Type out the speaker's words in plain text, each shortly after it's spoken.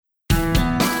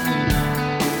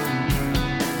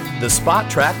The Spot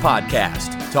Track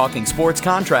Podcast, talking sports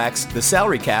contracts, the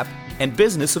salary cap, and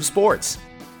business of sports.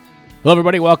 Hello,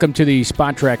 everybody. Welcome to the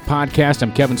Spot Track Podcast.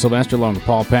 I'm Kevin Sylvester, along with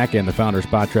Paul Pack and the founder of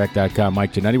SpotTrack.com,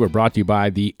 Mike Giannetti. We're brought to you by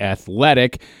The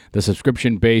Athletic, the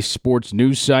subscription-based sports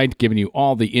news site, giving you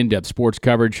all the in-depth sports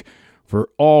coverage for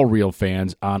all real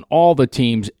fans on all the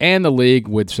teams and the league,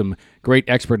 with some great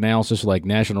expert analysis like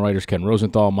national writers Ken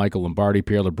Rosenthal, Michael Lombardi,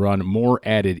 Pierre LeBrun, more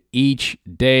added each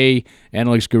day,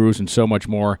 analytics gurus, and so much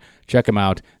more. Check them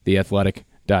out,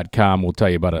 theathletic.com. We'll tell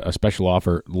you about a special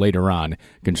offer later on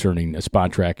concerning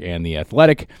Spot Track and The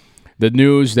Athletic. The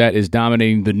news that is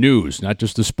dominating the news, not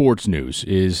just the sports news,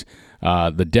 is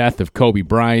the death of Kobe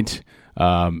Bryant.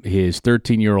 His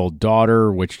 13-year-old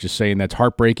daughter, which, just saying, that's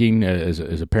heartbreaking as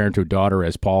a parent to a daughter,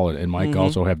 as Paul and Mike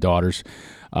also have daughters,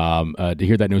 to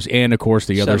hear that news. And, of course,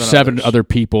 the other seven other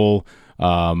people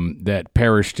that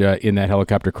perished in that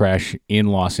helicopter crash in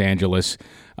Los Angeles.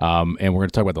 And we're going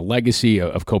to talk about the legacy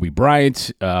of Kobe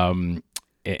Bryant and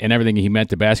everything he meant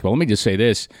to basketball. Let me just say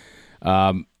this.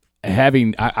 I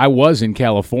was in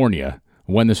California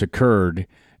when this occurred,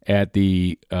 at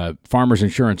the Farmers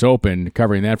Insurance Open,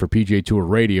 covering that for PGA Tour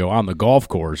Radio on the golf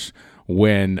course,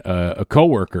 when a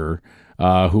coworker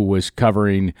who was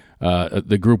covering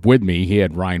the group with me, he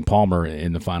had Ryan Palmer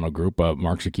in the final group.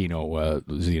 Mark Cicchino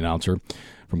was the announcer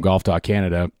from Golf Talk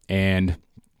Canada, and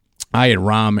I had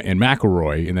Rahm and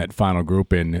McIlroy in that final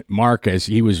group. And Mark, as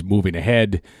he was moving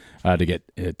ahead to get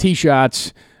tee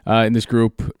shots in this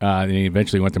group, and he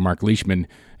eventually went to Mark Leishman.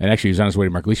 And actually, he was on his way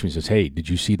to Mark Leishman. He says, "Hey, did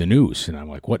you see the news?" And I'm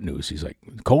like, "What news?" He's like,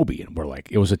 "Kobe." And we're like,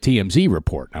 "It was a TMZ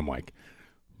report." And I'm like,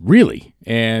 "Really?"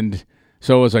 And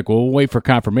so I was like, "Well, we'll wait for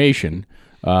confirmation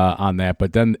on that."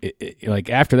 But then,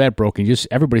 like, after that broke, and just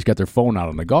everybody's got their phone out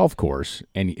on the golf course,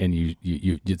 and you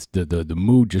the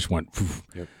mood just went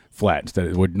flat. Instead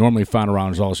of what normally found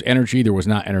around is all this energy, there was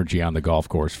not energy on the golf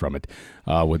course from it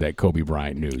with that Kobe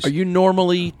Bryant news. Are you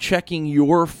normally checking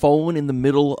your phone in the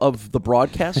middle of the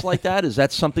broadcast like that? Is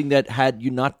that something that, had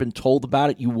you not been told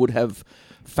about it, you would have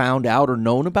found out or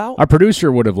known about? Our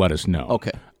producer would have let us know.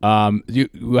 Okay. You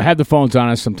have the phones on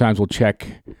us. Sometimes we'll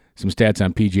check some stats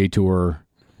on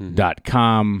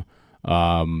PGAtour.com.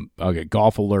 I'll get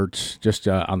golf alerts just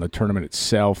on the tournament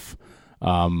itself.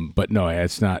 But no,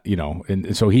 it's not,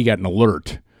 and so he got an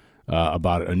alert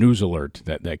about it, a news alert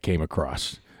that came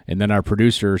across. And then our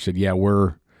producer said, "Yeah,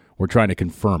 we're trying to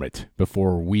confirm it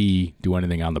before we do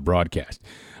anything on the broadcast."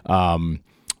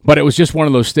 But it was just one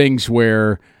of those things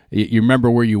where you remember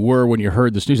where you were when you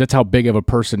heard this news. That's how big of a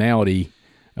personality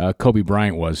Kobe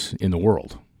Bryant was in the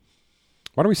world.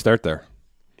 Why don't we start there?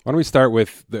 Why don't we start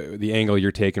with the angle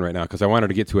you're taking right now? Because I wanted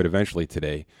to get to it eventually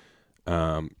today.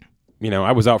 I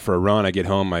was out for a run. I get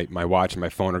home, my watch and my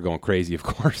phone are going crazy, of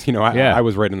course. I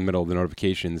was right in the middle of the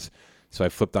notifications, so I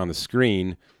flipped on the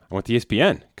screen. I went to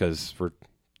ESPN because for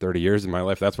 30 years in my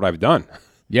life, that's what I've done.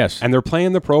 Yes. And they're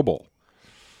playing the Pro Bowl.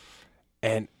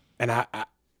 And I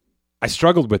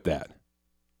struggled with that.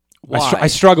 Why? I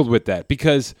struggled with that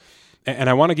because, and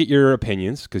I want to get your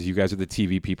opinions, because you guys are the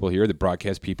TV people here, the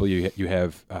broadcast people. You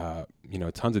have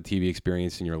tons of TV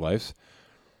experience in your lives.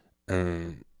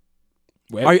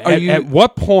 At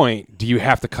what point do you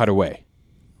have to cut away?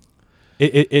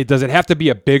 Does it have to be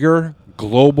a bigger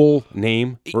global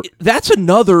name? That's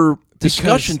another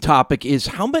discussion topic, is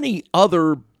how many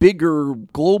other bigger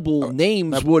global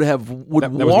names would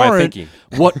warrant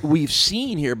what we've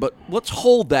seen here. But let's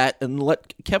hold that and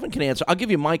let Kevin can answer. I'll give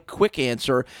you my quick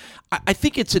answer. I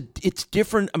think it's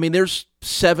different. I mean, there's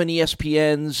 7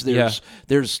 ESPNs.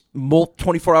 There's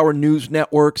 24-hour news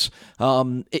networks.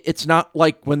 It's not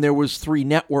like when there was 3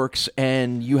 networks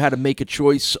and you had to make a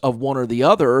choice of one or the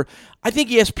other. I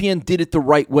think ESPN did it the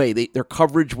right way. Their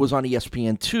coverage was on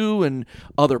ESPN2 and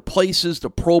other places. The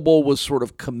Pro Bowl was sort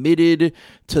of committed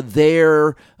to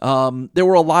there. There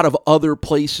were a lot of other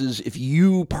places, if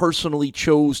you personally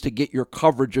chose to get your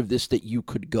coverage of this, that you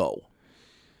could go.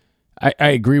 I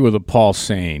agree with what Paul's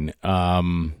saying.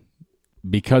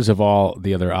 Because of all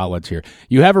the other outlets here,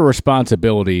 you have a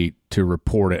responsibility to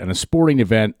report it. And a sporting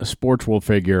event, a sports world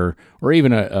figure, or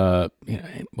even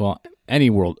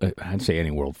any world, I'd say any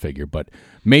world figure, but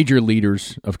major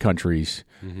leaders of countries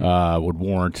would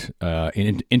warrant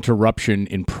an interruption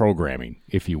in programming,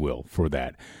 if you will, for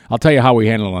that. I'll tell you how we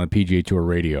handle it on the PGA Tour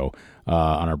Radio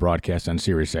on our broadcast on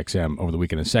Sirius XM over the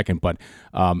weekend in a second. But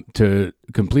to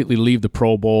completely leave the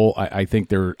Pro Bowl, I think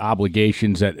there are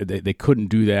obligations that they couldn't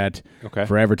do that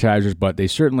for advertisers, but they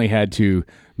certainly had to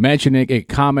mention it, get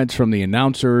comments from the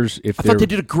announcers. I thought they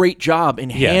did a great job in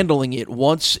handling it.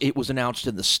 Once it was announced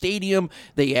in the stadium,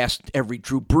 they asked every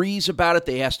Drew Brees about it.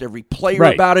 They asked every player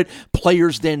about it.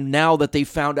 players then, now that they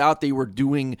found out, they were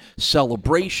doing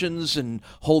celebrations and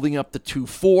holding up the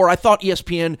 2-4. I thought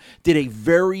ESPN did a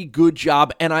very good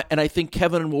job, and I think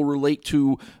Kevin will relate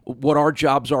to what our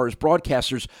jobs are as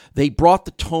broadcasters. They brought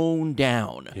the tone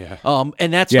down. Yeah.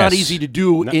 And that's not easy to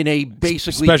do in a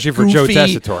basically especially for goofy, Joe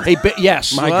Tessitore.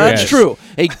 Yes, that's true.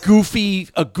 A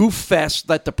goof fest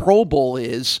that the Pro Bowl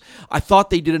is. I thought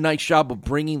they did a nice job of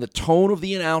bringing the tone of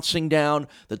the announcing down,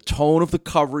 the tone of the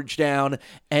coverage down,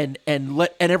 and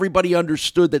everybody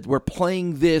understood that we're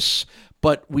playing this,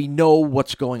 but we know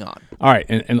what's going on. All right,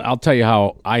 and I'll tell you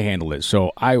how I handled it.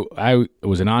 So I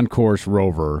was an on-course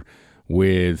rover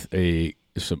with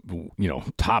some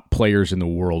top players in the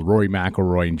world, Rory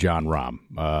McIlroy and John Rahm.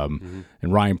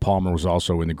 And Ryan Palmer was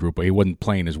also in the group, but he wasn't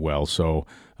playing as well, so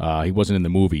he wasn't in the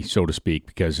movie, so to speak,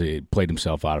 because he played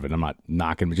himself out of it. I'm not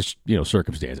knocking him, just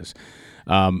circumstances.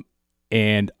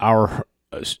 And our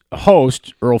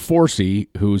host, Earl Forsey,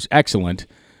 who's excellent,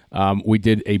 we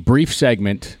did a brief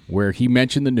segment where he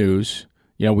mentioned the news.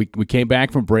 We came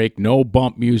back from break, no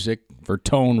bump music for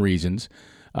tone reasons,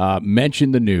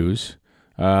 mentioned the news.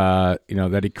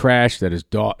 That he crashed, that his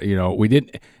daughter, we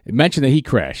didn't mention that he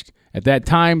crashed. At that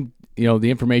time,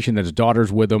 the information that his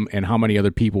daughter's with him and how many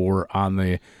other people were on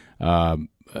the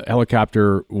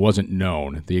helicopter wasn't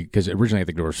known. Because originally I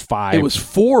think there was 5. It was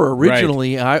 4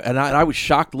 originally, right. I was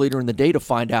shocked later in the day to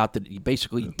find out that he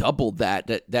basically doubled that.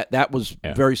 That was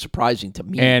very surprising to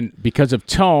me. And because of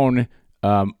tone,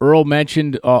 Earl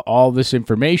mentioned all this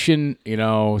information,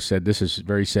 said this is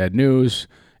very sad news,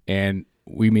 and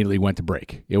we immediately went to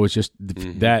break. It was just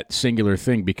that singular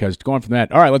thing, because going from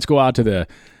that, all right, let's go out to the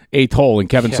 8th hole, and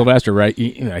Kevin Sylvester, right?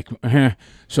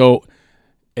 So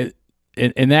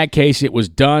in that case, it was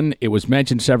done. It was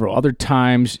mentioned several other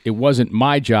times. It wasn't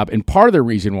my job, and part of the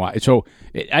reason why. So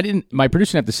my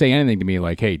producer didn't have to say anything to me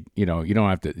like, hey, you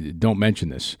don't mention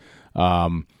this,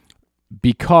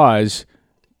 because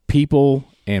people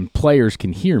and players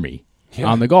can hear me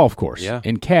on the golf course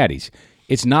and caddies.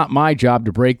 It's not my job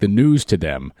to break the news to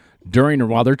them during or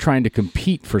while they're trying to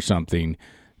compete for something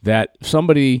that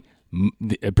somebody,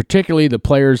 particularly the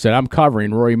players that I'm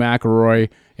covering, Rory McIlroy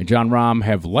and John Rahm,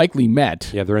 have likely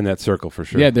met. Yeah, they're in that circle for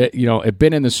sure. Yeah, have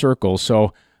been in the circle.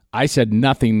 So I said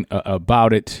nothing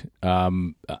about it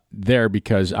there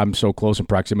because I'm so close in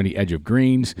proximity, edge of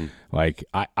greens. Like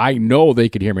I know they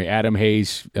could hear me. Adam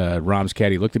Hayes, Rahm's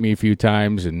caddy, looked at me a few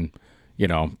times, and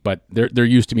but they're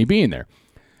used to me being there.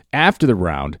 After the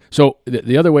round, so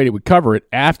the other way that we cover it,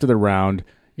 after the round,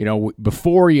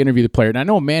 before you interview the player, and I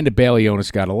know Amanda Balionis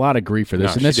got a lotut of grief for this.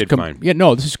 No, and this she did fine. Yeah,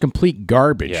 no, this is complete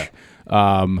garbage. Yeah.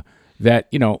 That,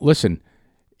 listen,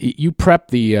 you prep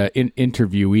the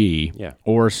interviewee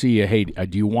or see, hey,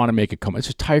 do you want to make a comment? It's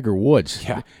just Tiger Woods.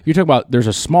 Yeah. You're talking about there's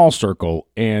a small circle,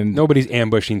 and nobody's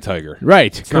ambushing Tiger.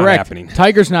 Right, it's correct. Not happening.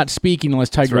 Tiger's not speaking unless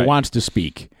Tiger right. wants to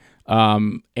speak.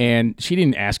 And she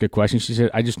didn't ask a question. She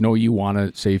said, I just know you want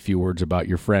to say a few words about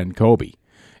your friend Kobe.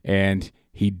 And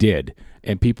he did.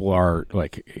 And people are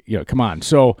like, come on.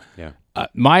 So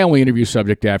my only interview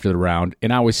subject after the round,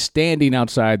 and I was standing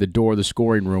outside the door of the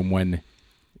scoring room when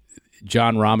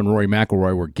John Rahm and Rory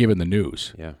McIlroy were given the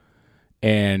news. Yeah.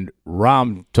 And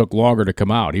Rahm took longer to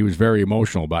come out. He was very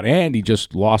emotional about it. And he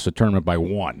just lost the tournament by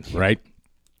 1, right?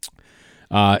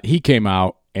 He came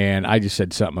out. And I just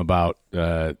said something about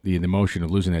the emotion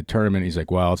of losing that tournament. He's like,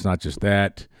 well, it's not just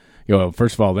that.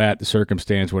 First of all, the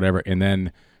circumstance, whatever. And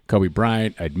then Kobe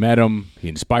Bryant, I'd met him. He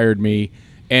inspired me.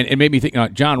 And it made me think,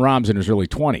 John Rahm's in his early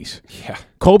 20s. Yeah.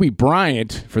 Kobe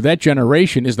Bryant, for that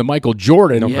generation, is the Michael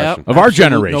Jordan of our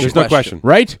generation. There's no question.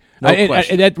 Right? No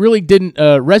question. And that really didn't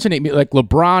resonate with me. Like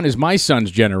LeBron is my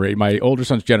son's generation, my older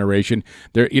son's generation.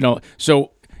 There,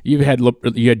 so you had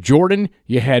Jordan,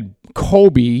 you had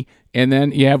Kobe, and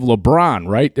then you have LeBron,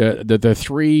 right? The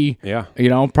 3,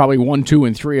 probably 1, 2,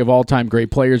 and 3 of all-time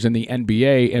great players in the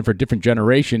NBA, and for different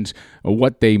generations,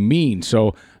 what they mean.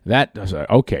 So that's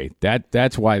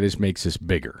why this makes this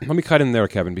bigger. Let me cut in there,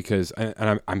 Kevin, because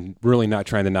I'm really not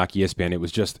trying to knock ESPN. It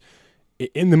was just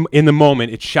in the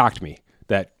moment, it shocked me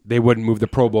that they wouldn't move the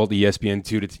Pro Bowl to ESPN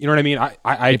 2. You know what I mean?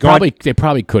 They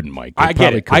probably couldn't, Mike. I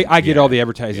get it. I get all the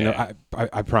advertising.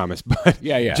 I promise. But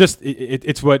just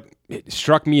it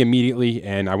struck me immediately,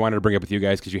 and I wanted to bring it up with you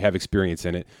guys because you have experience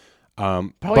in it.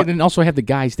 Probably didn't also have the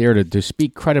guys there to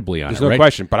speak credibly on there's it. no right?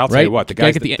 question. But I'll tell you what, the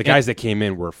guys the guys that came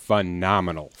in were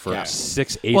phenomenal for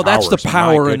 6-8 hours. Well, that's the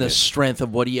power and the strength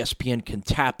of what ESPN can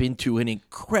tap into, an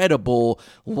incredible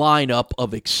lineup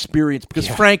of experience. Because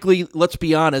frankly, let's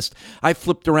be honest, I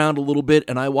flipped around a little bit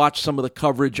and I watched some of the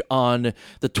coverage on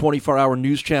the 24-hour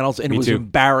news channels, and it was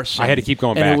embarrassing. I had to keep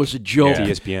going back. And it was a joke to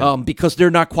ESPN. because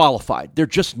they're not qualified. They're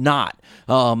just not.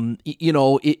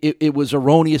 It was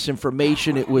erroneous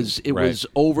information. It was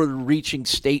overreaching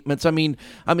statements. I mean,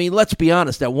 let's be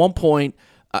honest. At one point,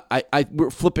 we're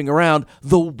flipping around.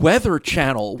 The Weather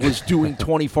Channel was doing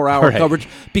 24-hour coverage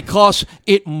because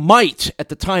it might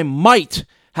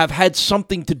have had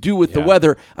something to do with the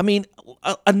weather. I mean,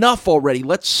 enough already.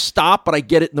 Let's stop. But I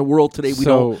get it. In the world today,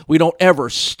 we don't ever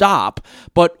stop.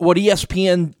 But what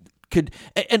ESPN could,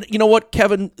 and you know what,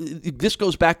 Kevin, this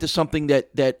goes back to something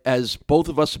that as both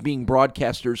of us being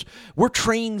broadcasters, we're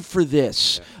trained for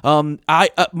this.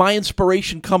 My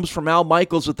inspiration comes from Al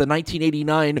Michaels at the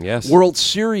 1989 World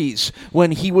Series,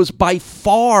 when he was by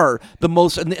far the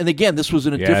most, and again, this was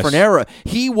in a different era.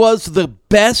 He was the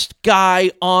best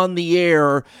guy on the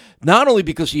air, not only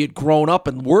because he had grown up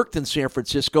and worked in San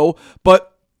Francisco, but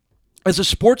as a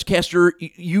sportscaster,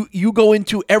 you go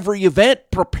into every event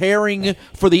preparing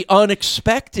for the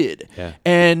unexpected,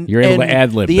 and you're able to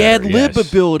ad-lib the ad-lib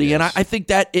ability. Yes. And I think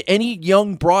that any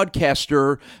young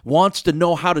broadcaster wants to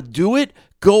know how to do it.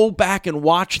 Go back and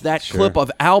watch that clip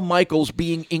of Al Michaels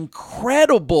being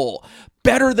incredible.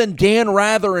 Better than Dan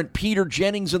Rather and Peter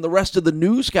Jennings and the rest of the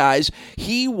news guys.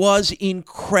 He was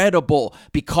incredible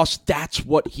because that's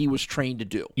what he was trained to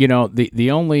do. You know, the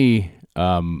only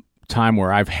time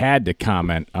where I've had to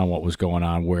comment on what was going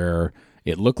on where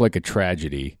it looked like a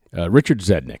tragedy, Richard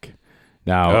Zednick.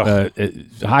 Now,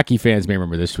 hockey fans may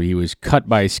remember this. He was cut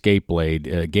by a skate blade,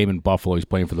 a game in Buffalo. He's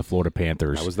playing for the Florida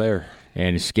Panthers. I was there.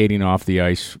 And he's skating off the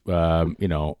ice,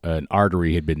 an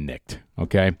artery had been nicked,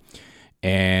 okay?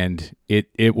 And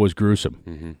it was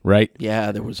gruesome, right?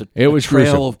 Yeah, there was a trail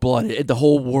gruesome of blood. The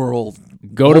whole world,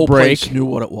 go to break, place knew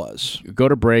what it was. Go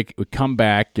to break, would come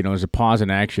back, there's a pause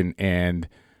in action, and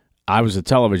I was a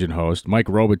television host. Mike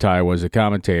Robitaille was a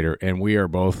commentator, and we are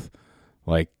both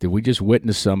like, did we just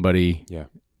witness somebody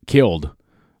killed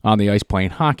on the ice playing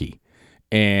hockey?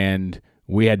 And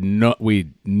we had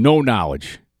no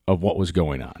knowledge of what was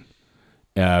going on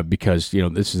because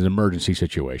this is an emergency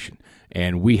situation,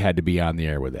 and we had to be on the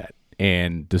air with that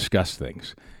and discuss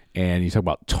things. And you talk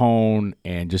about tone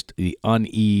and just the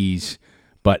unease.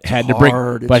 But had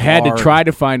to try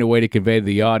to find a way to convey to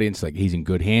the audience like he's in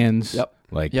good hands. Yep.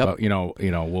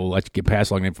 We'll let you pass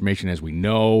along information as we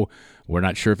know. We're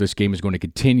not sure if this game is going to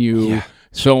continue,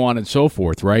 so on and so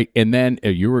forth, right? And then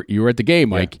you were at the game,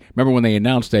 Mike. Remember when they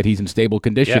announced that he's in stable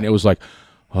condition? It was like,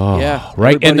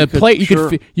 right. And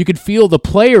you could feel the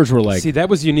players were like, see, that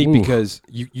was unique because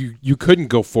you couldn't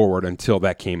go forward until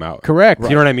that came out. Correct. You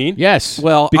know what I mean? Yes.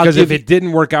 Well, because if it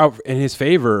didn't work out in his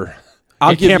favor,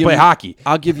 he can't play hockey.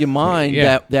 I'll give you mine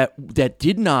that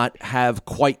did not have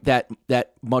quite that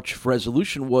much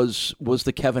resolution was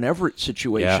the Kevin Everett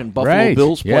situation, Buffalo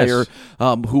Bills player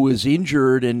who was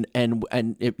injured and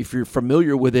if you're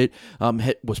familiar with it,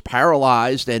 was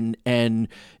paralyzed and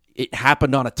it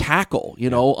happened on a tackle,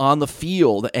 on the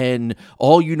field, and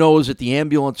all is that the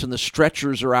ambulance and the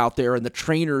stretchers are out there and the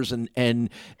trainers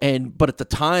but at the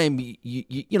time,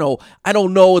 I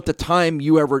don't know at the time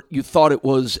you thought it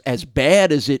was as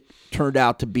bad as it turned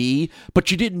out to be,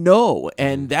 but you didn't know,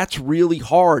 and that's really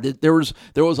hard. There was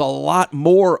a lot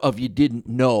more of you didn't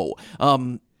know.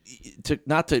 I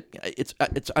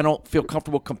don't feel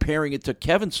comfortable comparing it to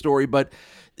Kevin's story, but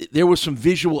there was some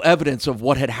visual evidence of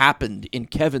what had happened in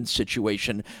Kevin's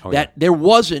situation that there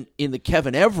wasn't in the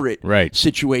Kevin Everett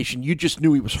situation. You just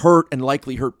knew he was hurt and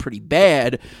likely hurt pretty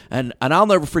bad. And I'll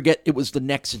never forget, it was the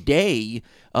next day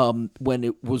when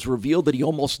it was revealed that he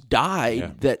almost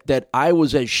died, that I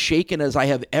was as shaken as I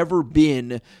have ever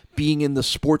been being in the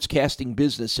sportscasting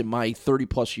business in my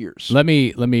 30-plus years. Let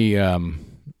me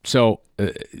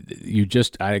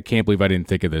I can't believe I didn't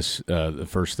think of this the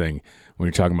first thing when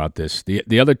you're talking about this.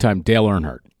 The other time, Dale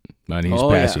Earnhardt, and he's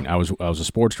passing. I was a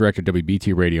sports director at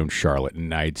WBT Radio in Charlotte,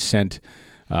 and I had sent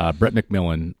Brett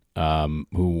McMillan,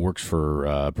 who works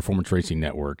for Performance Racing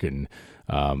Network, and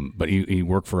but he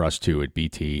worked for us too at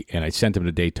BT, and I sent him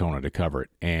to Daytona to cover it.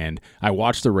 And I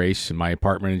watched the race in my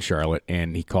apartment in Charlotte,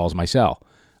 and he calls my cell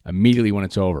immediately when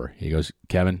it's over. He goes,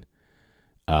 Kevin,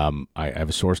 I have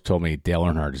a source told me Dale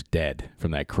Earnhardt is dead from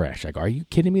that crash. I go, are you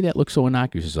kidding me? That looks so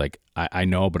innocuous. He's like, I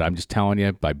know, but I'm just telling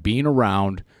you, by being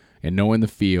around and knowing the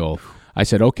feel, I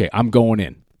said, okay, I'm going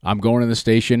in. I'm going to the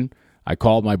station. I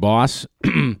called my boss.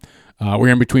 we're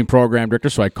in between program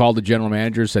directors, so I called the general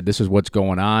manager, said, this is what's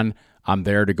going on. I'm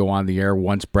there to go on the air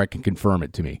once Brett can confirm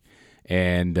it to me.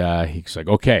 And he's like,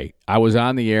 okay. I was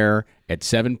on the air at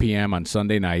 7 p.m. on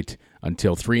Sunday night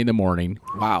until 3 in the morning.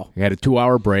 Wow. We had a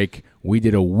 2-hour break. We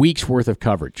did a week's worth of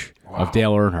coverage of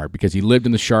Dale Earnhardt because he lived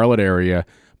in the Charlotte area,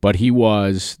 but he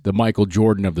was the Michael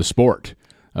Jordan of the sport.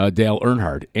 Dale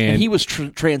Earnhardt, and he was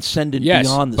transcendent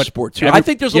beyond the sport too. I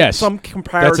think there's some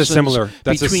comparisons.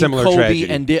 That's a similar Kobe tragedy.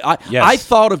 and Dale. I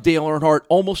thought of Dale Earnhardt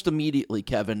almost immediately,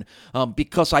 Kevin,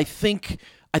 because I think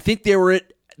they were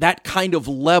at that kind of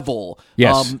level.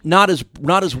 Yes. Not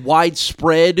as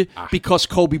widespread because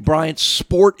Kobe Bryant's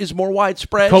sport is more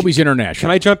widespread. Kobe's international.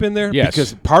 Can I jump in there? Yes.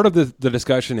 Because part of the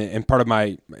discussion and part of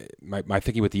my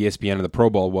thinking with the ESPN and the Pro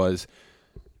Bowl was,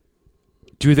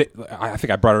 I think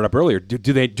I brought it up earlier.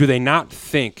 Do they not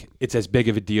think it's as big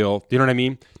of a deal? You know what I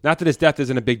mean? Not that his death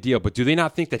isn't a big deal, but do they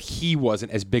not think that he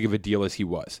wasn't as big of a deal as he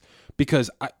was?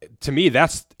 Because to me,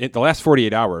 that's the last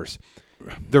 48 hours.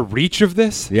 The reach of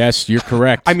this. Yes, you're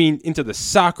correct. I mean, into the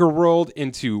soccer world,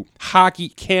 into hockey,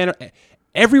 Canada,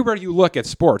 everywhere you look at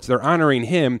sports, they're honoring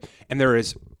him, and there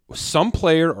is some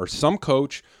player or some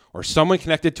coach or someone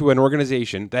connected to an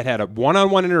organization that had a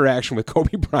one-on-one interaction with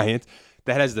Kobe Bryant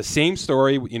that has the same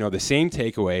story, the same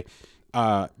takeaway.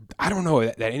 I don't know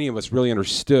that any of us really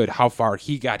understood how far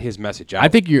he got his message out. I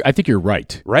think you're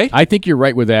right. Right? I think you're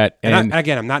right with that. And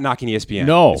again, I'm not knocking ESPN.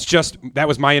 No, it's just that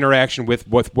was my interaction with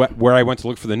where I went to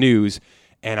look for the news,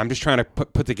 and I'm just trying to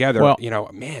put together. Well,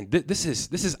 this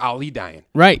is Ali dying.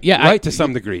 Right? Yeah. Right. To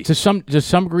some degree. To some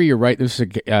degree, you're right. This is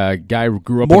a guy who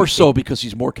grew up more so because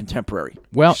he's more contemporary.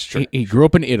 Well, he grew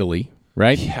up in Italy.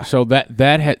 Right, yeah. So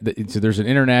so there's an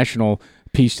international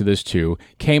piece to this too.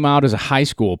 Came out as a high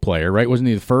school player, right? Wasn't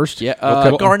he the first? Yeah,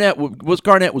 Garnett was.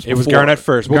 It was Garnett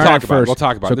first. We'll talk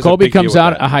about. So it. Kobe comes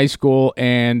out of high school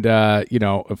and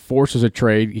forces a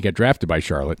trade. He got drafted by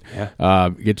Charlotte. Yeah.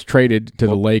 Gets traded to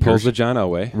the Lakers. Pulls the John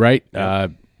Elway. Right.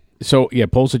 Yep.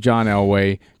 Pulls the John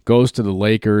Elway. Goes to the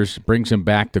Lakers. Brings him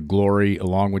back to glory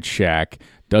along with Shaq.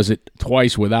 Does it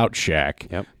twice without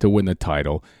Shaq to win the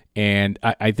title. And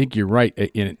I think you're right.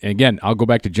 And again, I'll go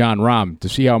back to John Rahm to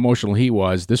see how emotional he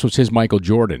was. This was his Michael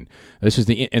Jordan. This is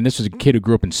a kid who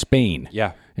grew up in Spain.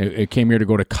 Yeah, it came here to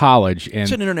go to college. And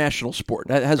it's an international sport.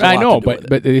 That has a lot to do with it.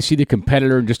 But they see the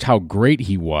competitor and just how great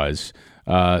he was,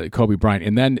 Kobe Bryant.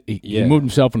 And then he moved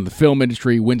himself into the film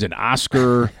industry, wins an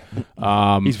Oscar.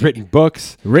 He's written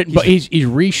books. He's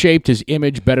reshaped his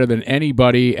image better than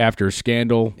anybody after a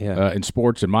scandal in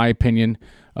sports, in my opinion.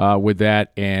 With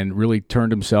that, and really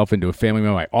turned himself into a family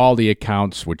man by all the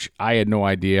accounts, which I had no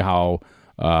idea how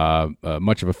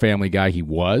much of a family guy he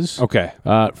was. Okay.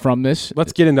 From this,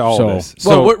 let's get into all this.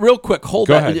 Well, real quick, hold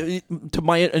on. Ahead. To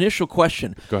my initial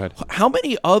question. Go ahead. How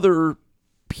many other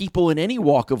people in any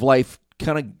walk of life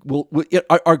kind of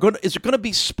are going? Is there going to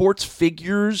be sports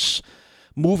figures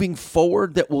moving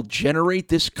forward that will generate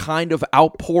this kind of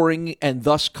outpouring and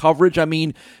thus coverage? I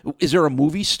mean, is there a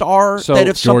movie star that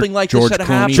if something like this had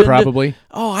happened? Probably.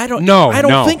 Oh, I don't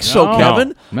think so, No.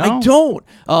 Kevin. No. I don't.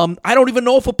 I don't even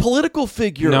know if a political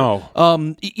figure. No.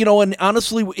 And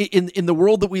honestly, in the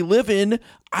world that we live in,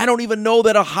 I don't even know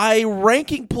that a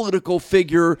high-ranking political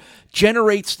figure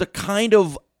generates the kind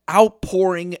of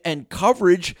outpouring and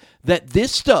coverage that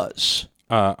this does.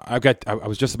 I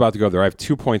was just about to go there. I have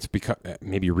 2 points,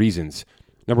 maybe reasons.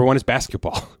 Number one is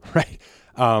basketball, right?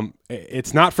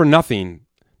 It's not for nothing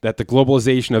that the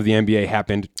globalization of the NBA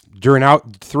happened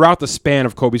throughout the span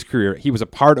of Kobe's career. He was a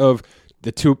part of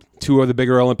the two of the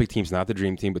bigger Olympic teams, not the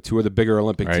Dream Team, but two of the bigger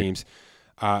Olympic teams.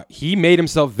 He made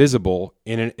himself visible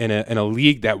in a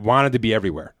league that wanted to be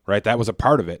everywhere, right? That was a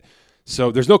part of it.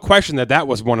 So there's no question that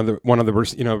was one of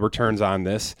the returns on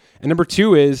this. And number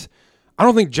two is, I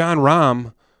don't think John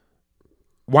Rahm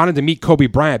wanted to meet Kobe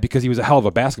Bryant because he was a hell of a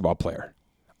basketball player.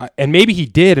 And maybe he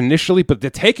did initially, but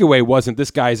the takeaway wasn't this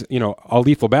guy's, a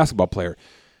lethal basketball player.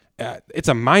 It's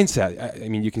a mindset. I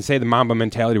mean, you can say the Mamba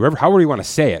mentality, however you want to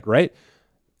say it, right?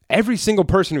 Every single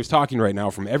person who's talking right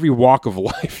now from every walk of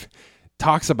life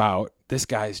talks about this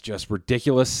guy's just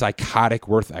ridiculous, psychotic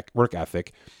work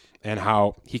ethic and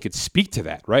how he could speak to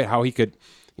that, right? How he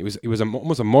was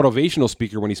almost a motivational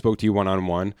speaker when he spoke to you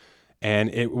one-on-one.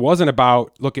 And it wasn't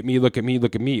about, look at me, look at me,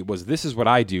 look at me. It was, this is what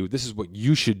I do. This is what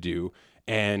you should do.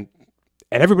 And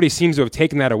everybody seems to have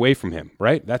taken that away from him,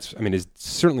 right?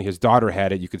 Certainly his daughter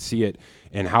had it. You could see it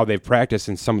in how they've practiced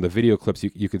in some of the video clips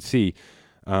you could see.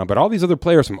 But all these other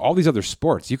players from all these other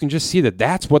sports, you can just see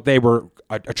that's what they were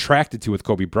attracted to with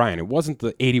Kobe Bryant. It wasn't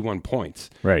the 81 points.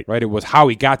 Right? It was how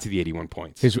he got to the 81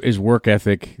 points. His work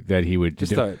ethic that he would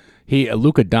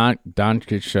Luka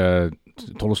Doncic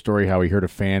told a story how he heard a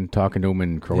fan talking to him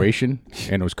in Croatian,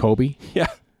 and it was Kobe. Yeah.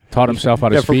 Taught himself how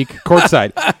to speak.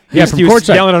 Courtside. From he was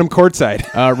courtside. yelling at him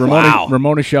courtside.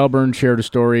 Ramona Shelburne shared a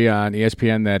story on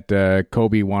ESPN that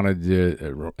Kobe wanted,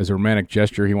 as a romantic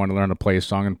gesture, he wanted to learn to play a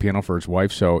song on the piano for his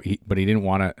wife. But he didn't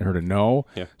want her to know.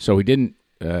 Yeah. So he didn't,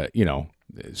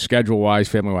 schedule-wise,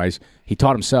 family-wise, he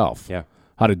taught himself. Yeah.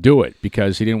 How to do it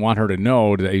because he didn't want her to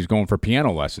know that he's going for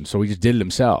piano lessons, so he just did it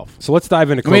himself. So let's dive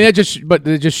into Kobe. I mean,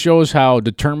 it just shows how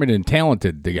determined and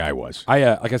talented the guy was.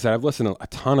 Like I said, I've listened to a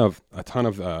ton of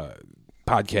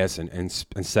podcasts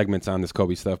and segments on this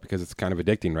Kobe stuff because it's kind of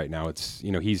addicting right now. It's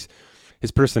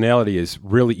his personality is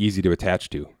really easy to attach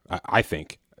to. I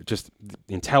think just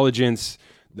the intelligence,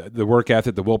 the work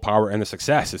ethic, the willpower, and the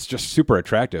success. It's just super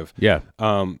attractive. Yeah.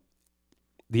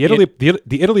 The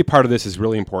Italy part of this is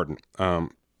really important.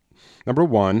 Number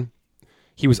one,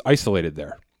 he was isolated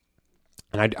there,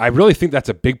 and I really think that's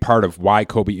a big part of why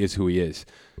Kobe is who he is.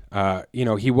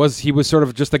 He was sort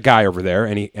of just a guy over there,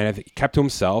 and he kept to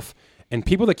himself. And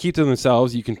people that keep to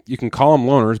themselves, you can call them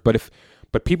loners,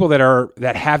 but people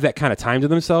that have that kind of time to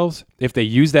themselves, if they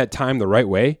use that time the right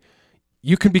way,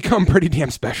 you can become pretty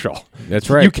damn special. That's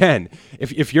right. You can.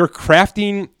 If you're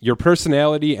crafting your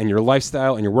personality and your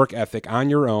lifestyle and your work ethic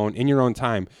on your own, in your own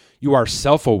time, you are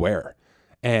self-aware.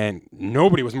 And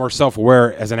nobody was more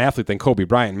self-aware as an athlete than Kobe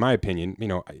Bryant, in my opinion.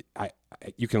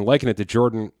 You can liken it to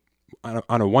Jordan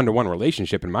on a one-to-one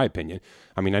relationship, in my opinion.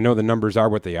 I mean, I know the numbers are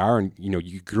what they are, and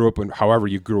you grew up however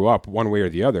you grew up, one way or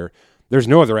the other. There's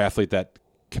no other athlete that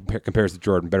compares to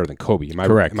Jordan better than Kobe.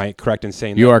 Correct. Am I correct in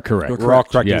saying you that? You are correct. We're all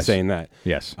correct in saying that.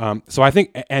 Yes. So I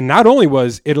think, and not only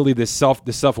was Italy this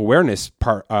self-awareness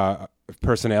part,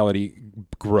 personality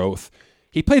growth,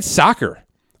 he played soccer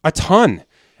a ton.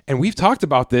 And we've talked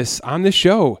about this on this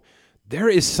show. There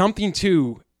is something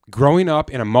to growing up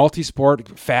in a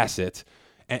multi-sport facet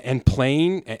and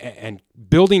playing and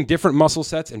building different muscle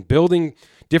sets and building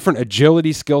different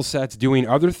agility skill sets, doing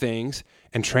other things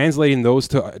and translating those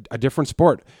to a different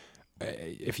sport.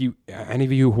 If any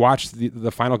of you who watched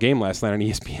the final game last night on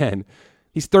ESPN,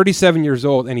 he's 37 years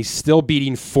old and he's still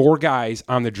beating 4 guys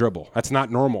on the dribble. That's not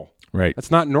normal. Right.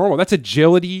 That's not normal. That's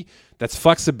agility. That's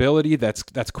flexibility.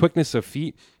 That's quickness of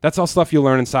feet. That's all stuff you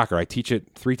learn in soccer. I teach it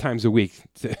 3 times a week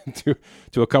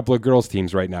to a couple of girls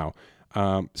teams right now.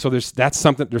 So there's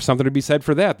something to be said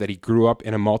for that he grew up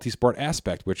in a multi-sport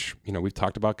aspect, which, we've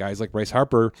talked about guys like Bryce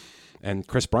Harper and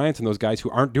Chris Bryant and those guys who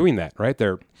aren't doing that, right?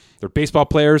 They're baseball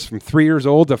players from 3 years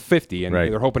old to 50, and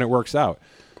they're hoping it works out.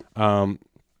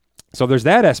 So there's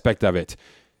that aspect of it.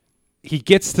 He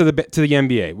gets to the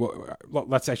NBA. Well,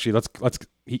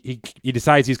 he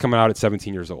decides he's coming out at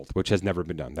 17 years old, which has never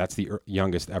been done. That's the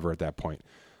youngest ever at that point.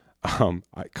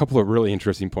 A couple of really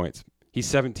interesting points. He's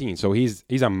 17, so he's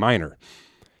a minor.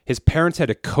 His parents had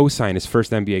to co-sign his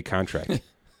first NBA contract.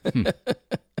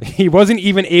 He wasn't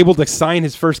even able to sign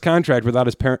his first contract without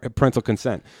his parental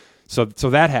consent. So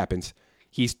that happens.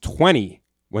 He's 20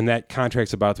 when that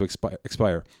contract's about to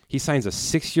expire. He signs a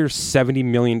 6-year, $70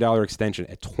 million extension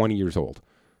at 20 years old.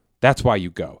 That's why you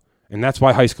go. And that's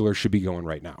why high schoolers should be going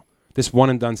right now. This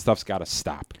one-and-done stuff's got to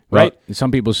stop, right? Well,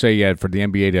 some people say, for the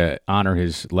NBA to honor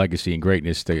his legacy and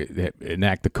greatness, to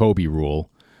enact the Kobe rule,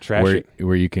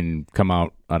 where you can come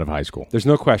out of high school. There's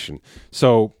no question.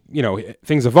 So,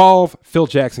 things evolve. Phil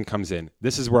Jackson comes in.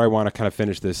 This is where I want to kind of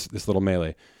finish this little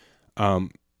melee.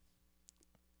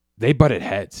 They butted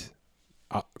heads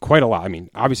quite a lot. I mean,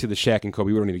 obviously the Shaq and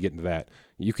Kobe, we don't need to get into that.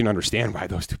 You can understand why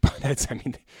those two butted heads. I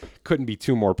mean, couldn't be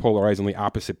 2 more polarizingly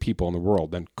opposite people in the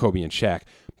world than Kobe and Shaq.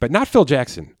 But not Phil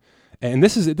Jackson. And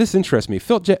this interests me.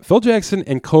 Phil Jackson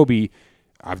and Kobe,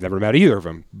 I've never met either of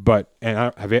them. But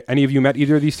have any of you met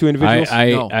either of these 2 individuals?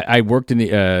 No. I worked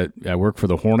I worked for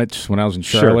the Hornets when I was in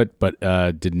Charlotte, but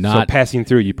did not. So passing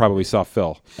through, you probably saw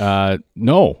Phil.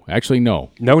 No, actually,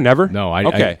 no. No, never. No,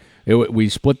 okay. We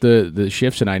split the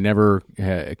shifts, and I never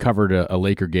covered a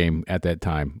Laker game at that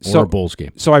time or a Bulls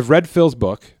game. So I've read Phil's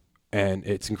book, and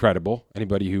it's incredible.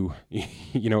 Anybody who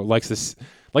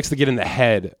likes to get in the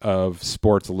head of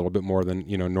sports a little bit more than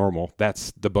normal,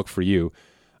 that's the book for you.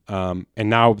 And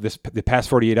now the past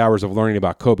 48 hours of learning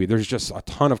about Kobe, there's just a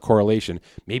ton of correlation,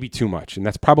 maybe too much, and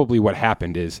that's probably what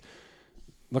happened. Is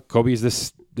look, Kobe is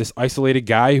this isolated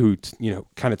guy who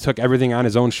kind of took everything on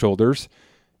his own shoulders.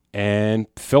 And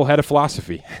Phil had a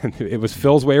philosophy. It was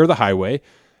Phil's way or the highway.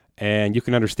 And you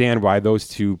can understand why those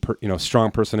 2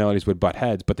 strong personalities would butt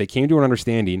heads. But they came to an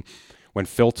understanding when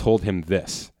Phil told him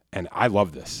this. And I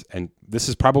love this. And this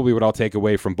is probably what I'll take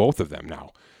away from both of them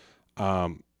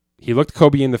now. He looked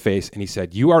Kobe in the face and he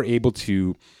said, you are able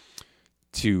to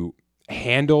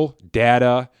handle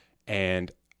data and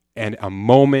and a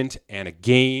moment and a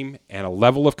game and a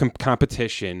level of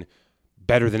competition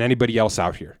better than anybody else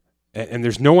out here. And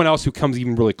there's no one else who comes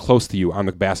even really close to you on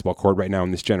the basketball court right now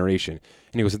in this generation.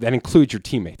 And he goes, that includes your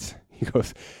teammates. He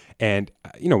goes, and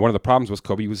one of the problems was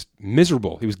Kobe was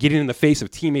miserable. He was getting in the face of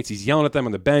teammates. He's yelling at them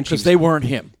on the bench. Because they weren't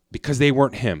him. Because they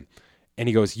weren't him. And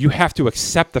he goes, you have to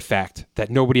accept the fact that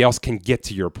nobody else can get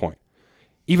to your point.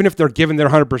 Even if they're giving their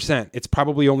 100%, it's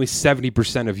probably only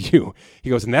 70% of you. He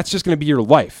goes, and that's just going to be your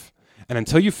life. And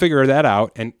until you figure that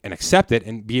out and accept it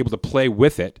and be able to play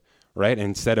with it, right,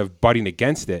 instead of butting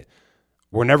against it,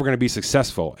 we're never going to be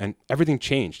successful. And everything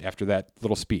changed after that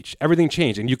little speech. Everything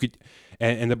changed. And you could,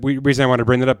 and the reason I want to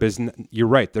bring that up is you're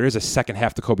right. There is a second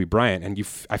half to Kobe Bryant. And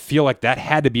I feel like that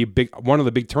had to be one of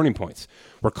the big turning points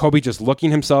where Kobe just looking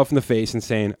himself in the face and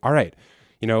saying, all right,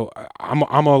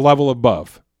 I'm a level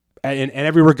above in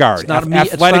every regard. It's not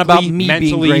about me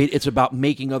mentally, being great. It's about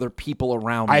making other people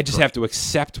around me. I just have to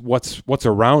accept what's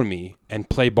around me and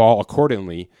play ball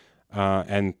accordingly.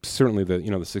 And certainly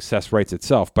the success writes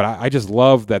itself. But I just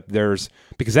love that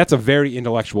because that's a very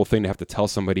intellectual thing to have to tell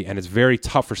somebody, and it's very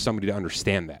tough for somebody to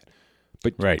understand that.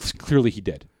 But clearly he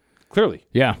did. Clearly.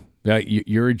 Yeah.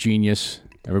 You're a genius.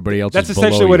 Everybody else that's is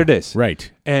essentially below what you. It is.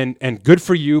 Right. And good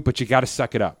for you, but you got to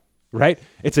suck it up. Right?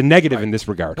 It's a negative in this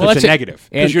regard. Well, it's a negative.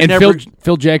 And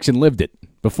Phil Jackson lived it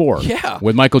before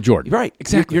with Michael Jordan. Right.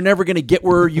 Exactly. You're never going to get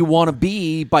where you want to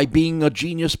be by being a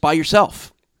genius by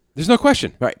yourself. There's no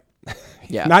question. Right.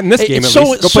 Yeah. Not in this game, at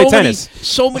least. Go play tennis.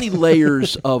 So many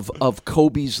layers of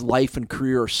Kobe's life and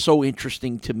career are so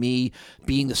interesting to me.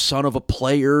 Being the son of a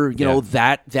player,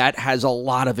 that has a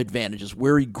lot of advantages.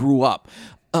 Where he grew up,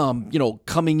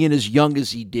 coming in as young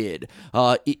as he did.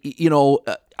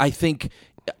 I think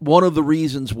one of the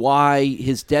reasons why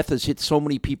his death has hit so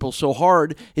many people so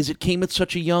hard is it came at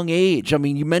such a young age. I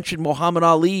mean, you mentioned Muhammad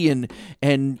Ali,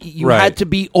 and you had to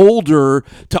be older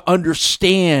to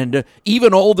understand,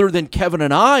 even older than Kevin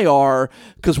and I are,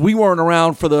 because we weren't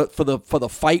around for the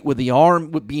fight with the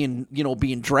arm, with being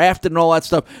drafted and all that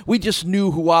stuff. We just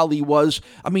knew who Ali was.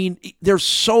 I mean, there's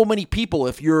so many people.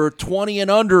 If you're 20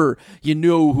 and under, you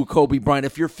knew who Kobe Bryant.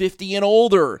 If you're 50 and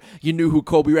older, you knew who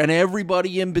Kobe Bryant. And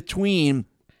everybody in between.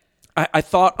 I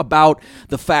thought about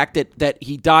the fact that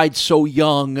he died so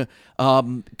young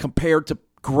compared to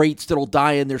greats that'll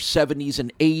die in their 70s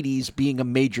and 80s being a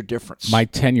major difference. My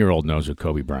 10-year-old knows who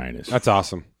Kobe Bryant is. That's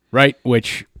awesome. Right?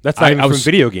 Which that's not even from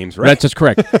video games, right? That's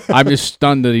correct. I'm just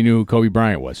stunned that he knew who Kobe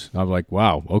Bryant was. I'm like,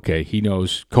 wow, okay, he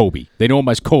knows Kobe. They know him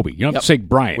as Kobe. You don't have to say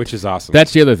Bryant. Which is awesome.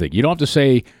 That's the other thing. You don't have to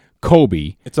say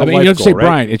Kobe. It's a life you don't have to say goal, right?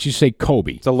 Bryant. It's you say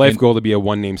Kobe. It's a life goal to be a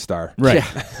one-name star. Right.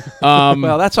 Yeah.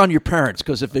 Well, that's on your parents,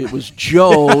 because if it was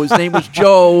Joe, his name was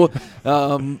Joe,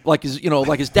 like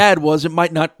his dad was, it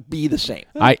might not be the same.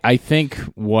 I think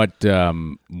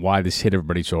why this hit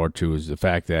everybody so hard too is the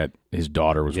fact that his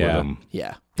daughter was with him.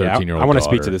 Yeah. 13-year-old I want to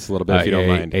daughter. speak to this a little bit if you don't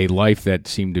mind. A life that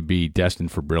seemed to be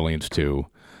destined for brilliance too,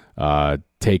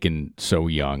 taken so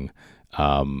young.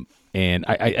 And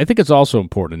I think it's also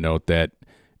important to note that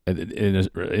in an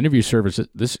interview service,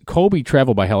 this Kobe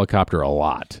traveled by helicopter a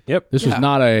lot. Yep. This was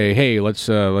not a hey, let's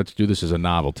do this as a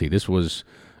novelty. This was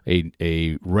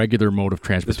a regular mode of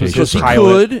transportation. Because he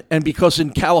could, and because in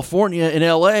California, in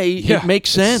L.A., it makes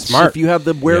sense if you have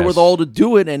the wherewithal to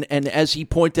do it. And as he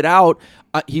pointed out,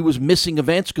 he was missing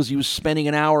events because he was spending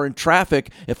an hour in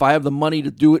traffic. If I have the money to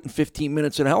do it in 15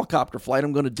 minutes in a helicopter flight,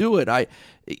 I'm going to do it.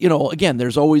 Again,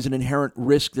 there's always an inherent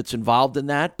risk that's involved in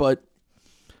that, but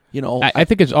I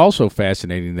think it's also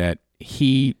fascinating that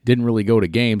he didn't really go to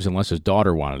games unless his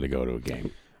daughter wanted to go to a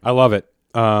game. I love it.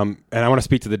 And I want to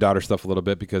speak to the daughter stuff a little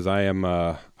bit because I am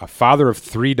a father of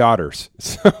 3 daughters.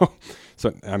 So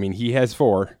I mean, he has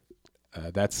 4.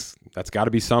 That's got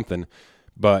to be something.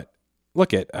 But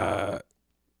look at,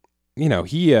 he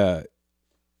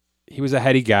was a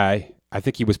heady guy. I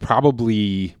think he was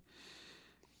probably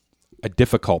a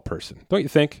difficult person. Don't you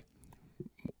think?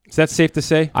 Is that safe to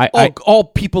say? All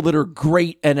people that are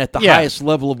great and at the highest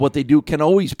level of what they do can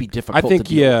always be difficult. I think,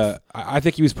 to deal with. I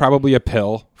think he was probably a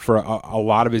pill for a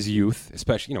lot of his youth,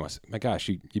 especially. My gosh,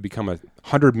 you become a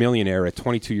 100 millionaire at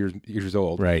 22 years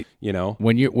old, right?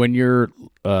 When you're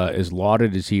as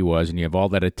lauded as he was, and you have all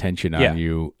that attention on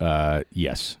you,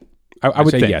 yes, I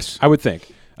would say think. Yes, I would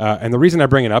think. And the reason I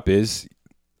bring it up is,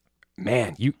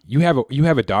 man, you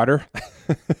have a daughter.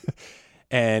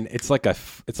 And it's like a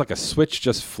switch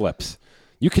just flips.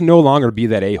 You can no longer be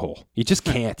that a-hole. You just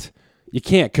can't. You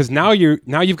can't, because now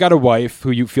you've got a wife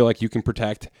who you feel like you can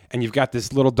protect, and you've got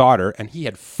this little daughter, and he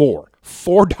had 4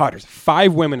 daughters,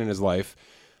 5 women in his life.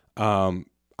 I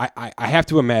have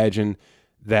to imagine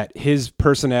that his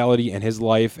personality and his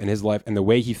life and the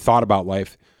way he thought about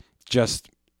life just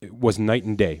was night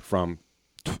and day from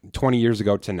 20 years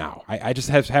ago to now. I just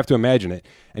have to imagine it.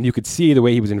 And you could see the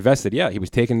way he was invested. Yeah, he was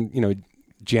taking,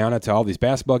 Gianna to all these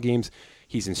basketball games.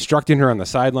 He's instructing her on the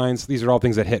sidelines. These are all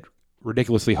things that hit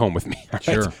ridiculously home with me. Right?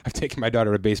 Sure. I've taken my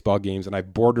daughter to baseball games, and I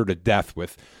bored her to death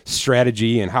with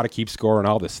strategy and how to keep score and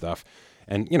all this stuff.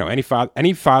 And,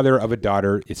 any father of a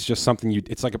daughter, it's just something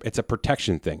it's a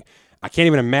protection thing. I can't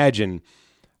even imagine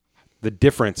the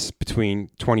difference between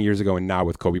 20 years ago and now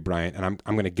with Kobe Bryant. And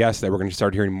I'm going to guess that we're going to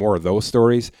start hearing more of those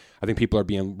stories. I think people are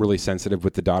being really sensitive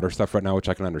with the daughter stuff right now, which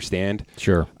I can understand.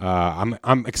 Sure. I'm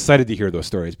excited to hear those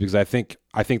stories because I think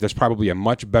there's probably a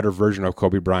much better version of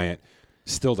Kobe Bryant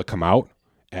still to come out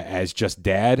as just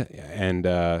dad. And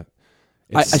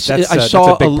that's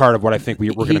a big part of what I think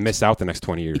we're going to miss out the next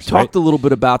 20 years. He talked a little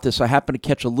bit about this. I happened to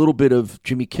catch a little bit of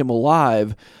Jimmy Kimmel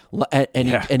Live,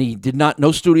 and he did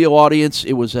no studio audience.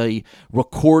 It was a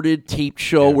recorded tape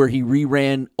show where he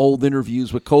reran old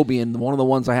interviews with Kobe, and one of the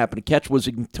ones I happened to catch was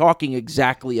him talking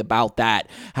exactly about that,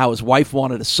 how his wife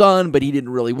wanted a son, but he didn't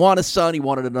really want a son. He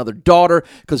wanted another daughter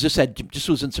because this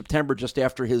was in September, just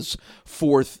after his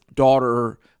fourth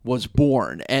daughter was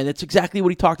born. And it's exactly what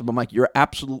he talked about, Mike. You're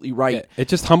absolutely right. It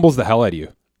just humbles the hell out of you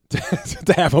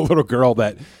to have a little girl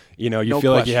that you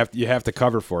feel like you have to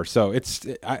cover for. So it's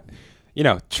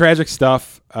tragic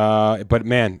stuff. But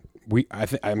man,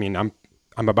 I'm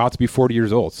about to be 40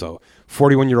 years old. So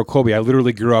 41-year-old Kobe, I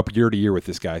literally grew up year to year with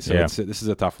this guy. So this is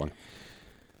a tough one.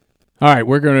 All right,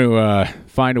 we're going to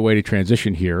find a way to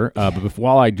transition here. But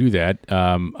while I do that,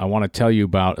 I want to tell you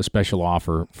about a special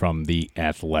offer from The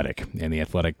Athletic and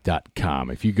theathletic.com.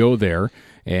 If you go there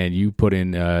and you put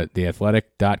in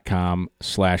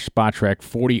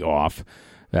theathletic.com/SpotTrack40 off,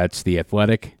 that's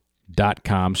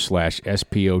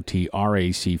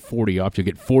theathletic.com/SPOTRAC40 off, you'll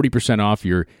get 40% off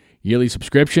your yearly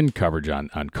subscription coverage on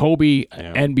Kobe,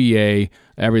 NBA,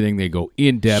 everything. They go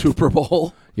in-depth. Super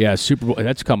Bowl. Yeah, Super Bowl.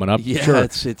 That's coming up. Yeah, sure.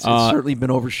 it's certainly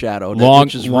been overshadowed,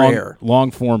 which is rare.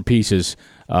 Long-form pieces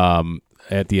at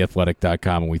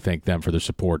theathletic.com, and we thank them for the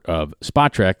support of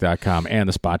SpotTrack.com and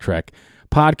the SpotTrack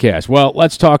podcast. Well,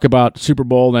 let's talk about Super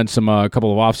Bowl and then a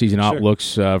couple of offseason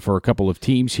outlooks for a couple of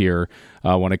teams here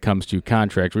when it comes to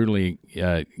contracts. Really,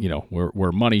 we're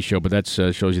a money show, but that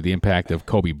shows you the impact of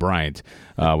Kobe Bryant.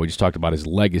 We just talked about his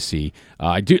legacy.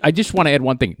 I just want to add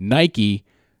one thing. Nike.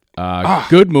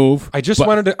 Good move. I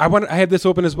had this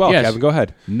open as well. Yes. Kevin, go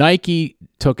ahead. Nike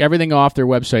took everything off their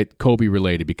website Kobe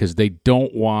related because they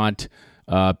don't want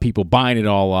people buying it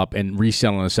all up and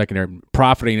reselling the secondary,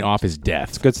 profiting off his death.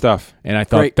 It's good stuff. And I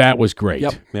thought that was great.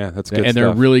 Yep. Yeah, that's good stuff. And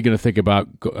they're really going to think about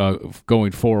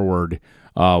going forward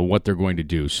what they're going to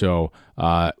do. So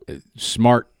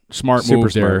smart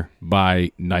move there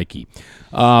by Nike.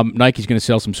 Nike's going to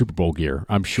sell some Super Bowl gear,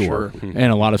 I'm sure.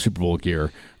 And a lot of Super Bowl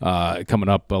gear coming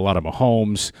up, a lot of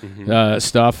Mahomes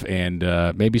stuff, and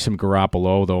maybe some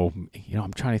Garoppolo, though,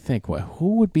 I'm trying to think,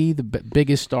 who would be the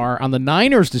biggest star on the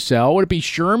Niners to sell? Would it be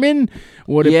Sherman?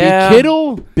 Would it be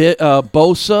Kittle?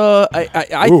 Bosa.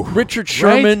 Richard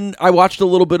Sherman. Right? I watched a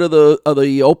little bit of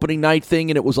the opening night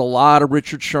thing, and it was a lot of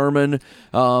Richard Sherman.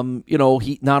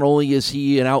 He not only is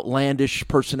he an outlandish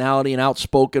personality and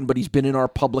outspoken, but he's been in our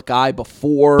public eye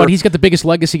before. But he's got the biggest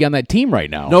legacy on that team right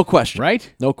now. No question.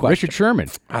 Right? No question. Richard Sherman.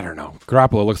 I don't know.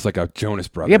 Garoppolo looks like a Jonas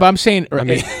brother. Yeah, but I'm saying... but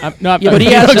he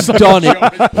hasn't done it.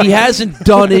 He hasn't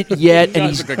done it yet, and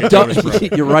he's done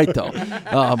it. You're right, though.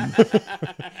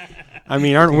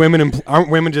 Aren't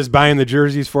women just buying the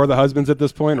jerseys for the husbands at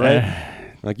this point, right?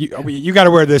 Like you got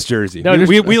to wear this jersey. No,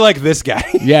 we like this guy.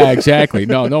 Yeah, exactly.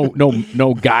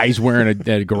 No guys wearing a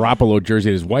Garoppolo jersey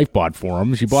that his wife bought for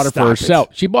him. She bought it for herself.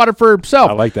 She bought it for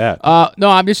herself. I like that. No,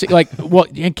 I'm just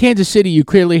in Kansas City, you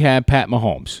clearly have Pat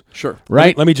Mahomes. Sure.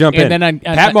 Right. Let me jump in. Then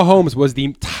Pat Mahomes was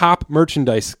the top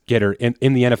merchandise getter in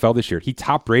the NFL this year. He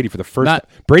topped Brady for the first.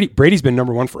 Brady's been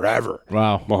number one forever.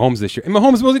 Wow. Mahomes this year, and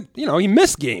Mahomes wasn't. He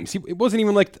missed games. It wasn't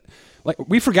even like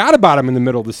we forgot about him in the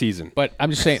middle of the season. But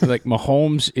I'm just saying,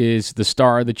 Mahomes is the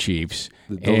star of the Chiefs,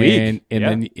 league,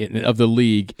 then of the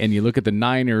league, and you look at the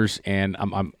Niners, and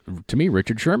to me,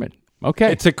 Richard Sherman.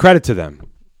 Okay, it's a credit to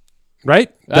them,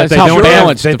 right? That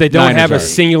they don't have a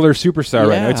singular superstar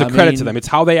right now. It's a credit to them. It's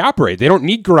how they operate. They don't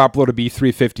need Garoppolo to be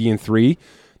 350 and 3.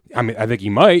 I think he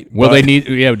might. Well, they need.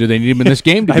 Yeah, do they need him in this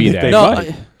game to be that? No,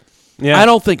 I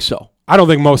don't think so. I don't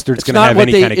think Mostert's going to have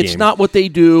any kind of game. It's not what they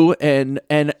do, and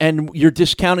you're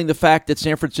discounting the fact that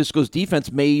San Francisco's defense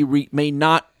may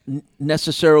not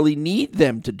necessarily need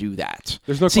them to do that.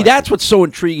 There's no See, that's what's so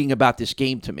intriguing about this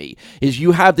game to me, is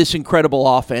you have this incredible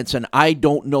offense, and I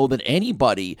don't know that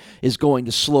anybody is going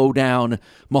to slow down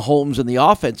Mahomes in the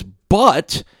offense,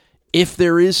 but if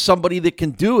there is somebody that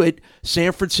can do it,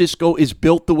 San Francisco is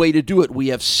built the way to do it. We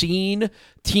have seen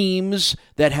teams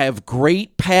that have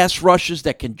great pass rushes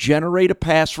that can generate a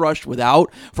pass rush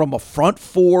from a front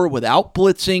four without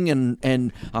blitzing,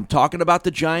 and I'm talking about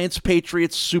the Giants,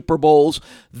 Patriots, Super Bowls.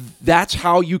 That's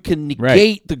how you can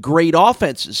negate the great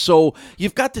offenses. So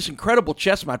you've got this incredible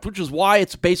chess match, which is why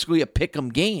it's basically a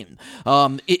pick'em game.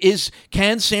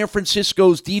 Can San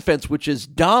Francisco's defense, which is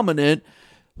dominant,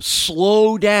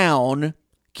 slow down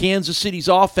Kansas City's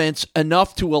offense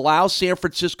enough to allow San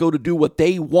Francisco to do what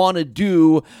they want to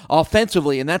do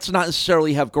offensively? And that's not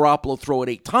necessarily have Garoppolo throw it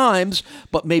 8 times,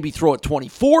 but maybe throw it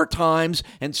 24 times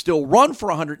and still run for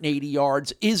 180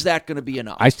 yards. Is that going to be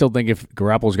enough? I still think if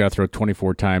Garoppolo's got to throw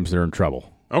 24 times, they're in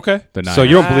trouble. Okay. So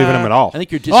you don't believe in him at all? I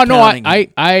think you're discounting.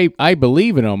 I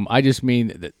believe in him. I just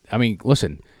mean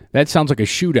listen, that sounds like a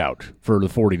shootout for the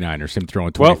 49ers, him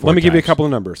throwing 24 Well, let me give you a times. couple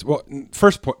of numbers. Well,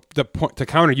 first point to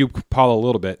counter you, Paul, a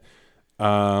little bit.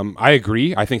 I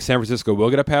agree. I think San Francisco will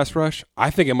get a pass rush. I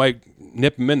think it might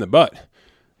nip him in the butt.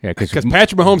 Yeah, because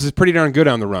Patrick Mahomes is pretty darn good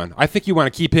on the run. I think you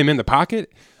want to keep him in the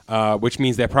pocket, which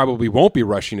means they probably won't be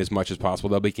rushing as much as possible.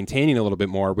 They'll be containing a little bit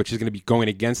more, which is going to be going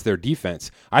against their defense.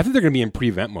 I think they're going to be in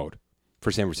prevent mode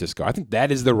for San Francisco. I think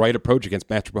that is the right approach against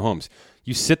Patrick Mahomes.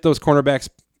 You sit those cornerbacks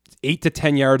 8 to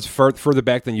 10 yards further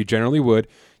back than you generally would.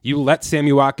 You let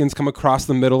Sammy Watkins come across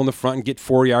the middle in the front and get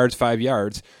 4 yards, 5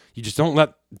 yards. You just don't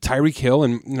let Tyreek Hill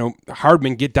and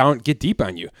Hardman get deep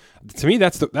on you. To me,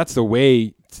 that's the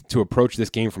way to approach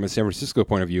this game from a San Francisco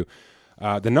point of view.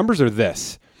 The numbers are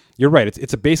this. You're right.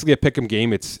 It's basically a pick'em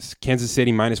game. It's Kansas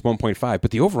City minus 1.5, but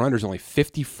the over-under is only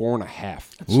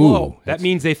 54.5. That's low. That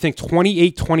means they think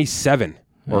 28-27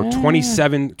 or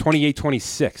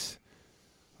 28-26.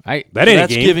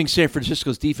 That's giving San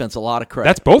Francisco's defense a lot of credit.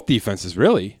 That's both defenses,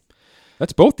 really.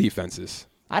 That's both defenses.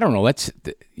 I don't know.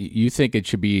 You think it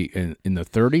should be in the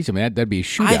 30s? I mean, that'd be a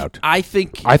shootout. I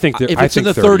think if it's in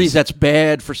the 30s, that's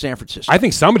bad for San Francisco. I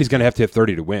think somebody's going to have to hit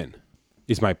 30 to win,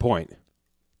 is my point.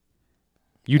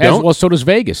 You don't? Well, so does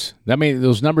Vegas. I mean,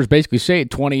 those numbers basically say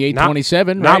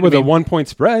 28-27. Not with a 1-point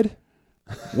spread.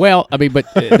 Well, I mean,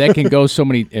 but that can go so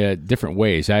many different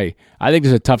ways. I think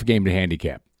it's a tough game to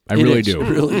handicap. I really do. It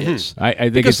really is. I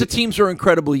think because the teams are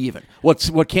incredibly even.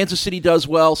 What Kansas City does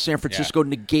well, San Francisco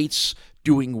negates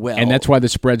doing well. And that's why the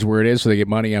spread's where it is, so they get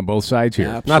money on both sides here.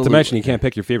 Absolutely. Not to mention you can't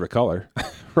pick your favorite color.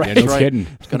 Right. Yeah, no kidding.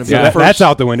 It's going to be that's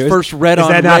out the window. First red is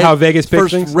on that red. Not how Vegas picks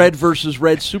first things? red versus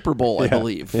red Super Bowl, I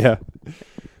believe. Yeah.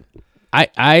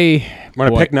 I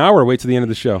want to pick now or wait till the end of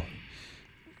the show?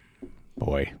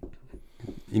 Boy.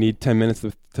 You need 10 minutes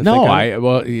to think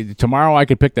on it? Tomorrow I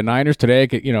could pick the Niners. Today I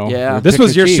could, This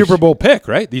was your Super Bowl pick,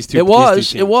 right? These two. It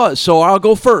was. So I'll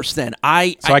go first then.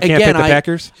 I can't pick the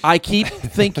Packers? I keep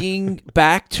thinking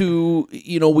back to,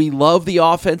 we love the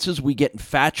offenses. We get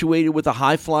infatuated with the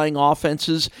high-flying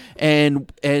offenses.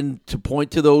 And to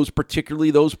point to those,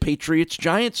 particularly those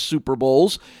Patriots-Giants Super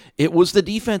Bowls, it was the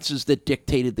defenses that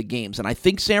dictated the games. And I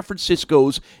think San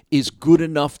Francisco's is good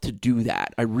enough to do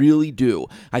that. I really do.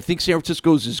 I think San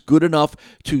Francisco's is good enough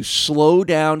to slow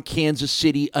down Kansas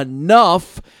City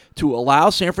enough to allow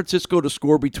San Francisco to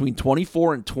score between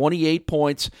 24 and 28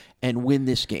 points and win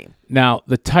this game. Now,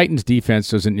 the Titans'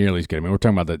 defense isn't nearly as good. I mean, we're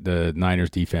talking about the Niners'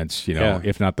 defense,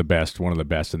 if not the best, one of the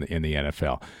best in the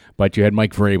NFL. But you had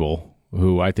Mike Vrabel,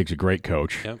 who I think is a great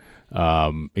coach. Yep.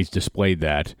 He's displayed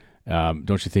that.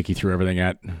 Don't you think he threw everything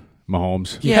at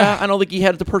Mahomes? Yeah, I don't think he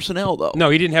had the personnel, though. No,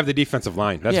 he didn't have the defensive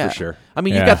line, that's for sure. I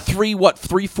mean, you've got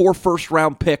 4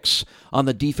 first-round picks on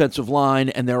the defensive line,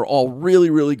 and they're all really,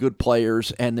 really good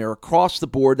players, and they're across the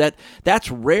board.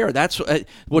 That's rare. That's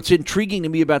what's intriguing to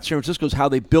me about San Francisco is how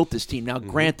they built this team. Now,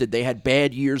 granted, they had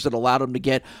bad years that allowed them to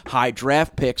get high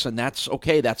draft picks, and that's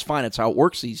okay. That's fine. That's how it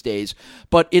works these days.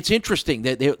 But it's interesting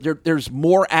that there's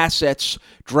more assets,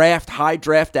 high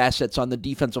draft assets on the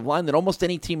defensive line than almost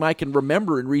any team I can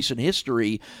remember in recent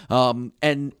history. And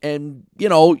you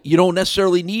don't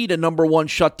necessarily need a number one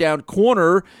shutdown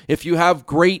corner if you have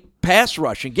great pass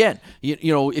rush. Again,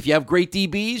 if you have great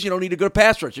DBs, you don't need a good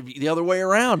pass rush. The other way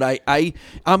around. I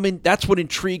mean, that's what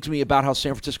intrigues me about how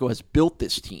San Francisco has built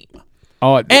this team.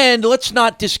 And let's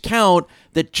not discount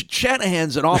that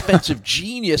Shanahan's an offensive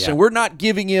genius, and we're not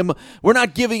giving him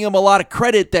a lot of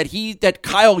credit that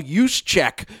Kyle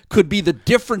Juszczyk could be the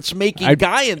difference-making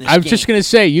guy in this game. I was just going to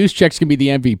say, Juszczyk's going to be the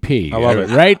MVP. I love it.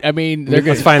 Right? I mean,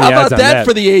 let's find the how odds about on that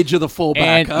for the age of the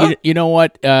fullback? And you know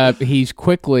what? He's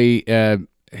quickly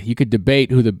you could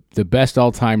debate who the best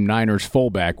all-time Niners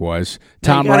fullback was.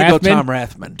 Tom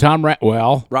Rathman. Tom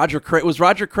Rathman. Roger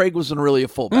Craig wasn't really a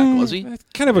fullback, was he?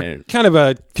 Kind of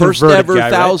a first ever guy,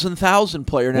 thousand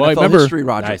player in NFL history.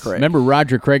 Roger Craig. Remember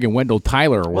Roger Craig and Wendell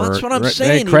Tyler were. Well, that's what I'm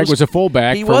saying. Craig was a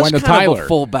fullback for Wendell Tyler. He was kind of a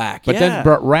fullback, but then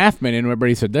brought Rathman in.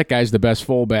 Everybody said that guy's the best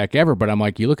fullback ever. But I'm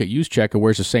like, you look at Juszczyk, who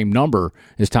wears the same number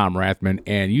as Tom Rathman,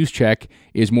 and Juszczyk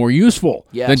is more useful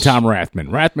than Tom Rathman.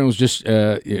 Rathman was just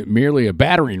merely a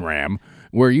battering ram,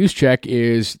 where Juszczyk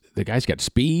is the guy's got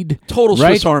speed. Total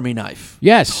Swiss Army knife.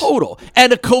 Yes. Total.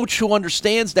 And a coach who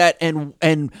understands that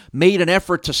and made an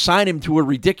effort to sign him to a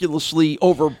ridiculously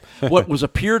over what was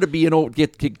appeared to be to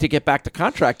get back to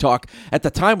contract talk at the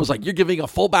time was like, you're giving a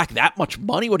fullback that much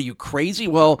money? What are you, crazy?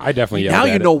 Well, I definitely now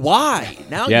you know why.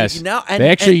 Now they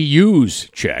actually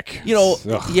use Czech.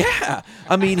 Yeah.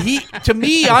 I mean, to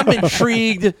me, I'm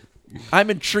intrigued. I'm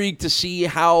intrigued to see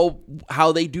how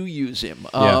they do use him,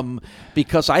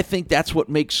 because I think that's what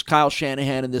makes Kyle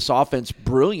Shanahan and this offense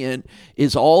brilliant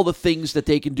is all the things that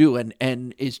they can do.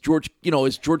 And is George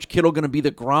Kittle going to be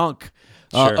the Gronk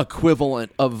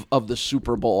equivalent of the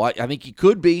Super Bowl? I think he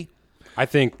could be. I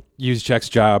think Juszczyk's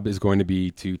job is going to be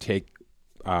to take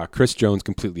Chris Jones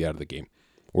completely out of the game.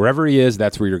 Wherever he is,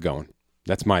 that's where you're going.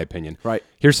 That's my opinion. Right.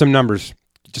 Here's some numbers.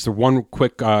 Just one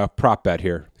quick prop bet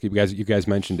here. You guys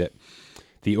mentioned it.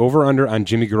 The over-under on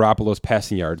Jimmy Garoppolo's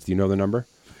passing yards. Do you know the number?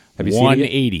 Have you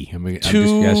 180. seen it?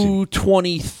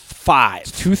 225.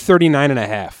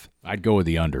 239.5. I'd go with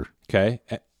the under. Okay.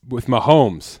 With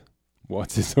Mahomes,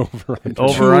 what's his over-under?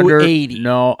 Over-under? 280.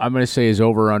 No, I'm going to say his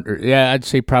over-under. Yeah, I'd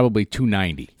say probably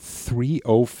 290.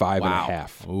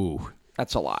 305.5. Ooh.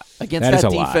 That's a lot. Against that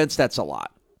defense, that's a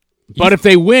lot. But if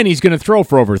they win, he's going to throw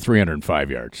for over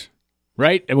 305 yards.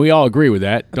 Right? And we all agree with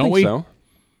that, don't we?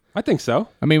 I think so.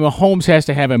 I mean, Mahomes has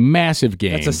to have a massive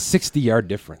game. That's a 60-yard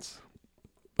difference.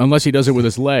 Unless he does it with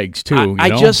his legs, too.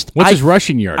 What's his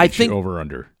rushing yardage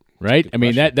over-under? Right? I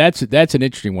mean, that's an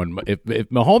interesting one. If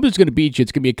Mahomes is going to beat you,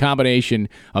 it's going to be a combination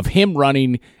of him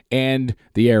running and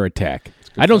the air attack.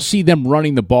 I don't see them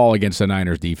running the ball against the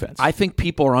Niners defense. I think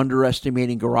people are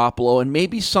underestimating Garoppolo, and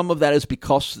maybe some of that is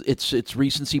because it's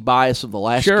recency bias of the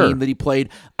last game that he played.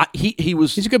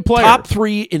 He's a good player. Top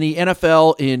 3 in the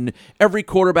NFL in every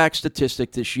quarterback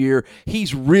statistic this year.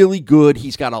 He's really good.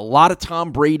 He's got a lot of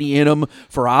Tom Brady in him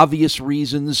for obvious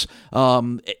reasons.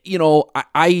 I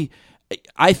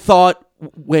thought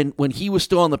when he was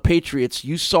still on the Patriots,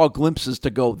 you saw glimpses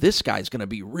to go, this guy's going to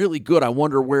be really good. I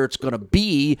wonder where it's going to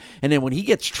be. And then when he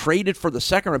gets traded for the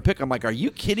second-round pick, I'm like, are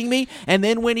you kidding me? And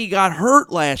then when he got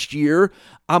hurt last year,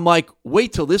 I'm like,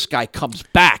 wait till this guy comes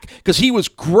back. Because he was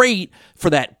great for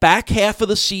that back half of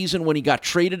the season when he got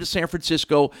traded to San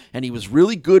Francisco, and he was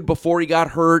really good before he got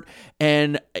hurt.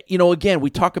 And, again, we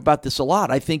talk about this a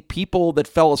lot. I think people that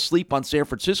fell asleep on San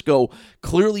Francisco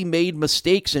clearly made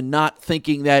mistakes in not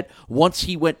thinking that once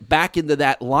he went back into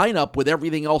that lineup with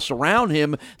everything else around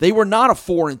him, they were not a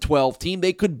 4-12 team.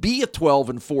 They could be a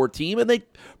 12-4 team, and they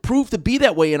proved to be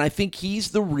that way, and I think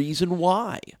he's the reason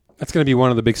why. That's going to be one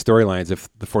of the big storylines if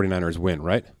the 49ers win,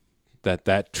 right?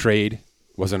 That trade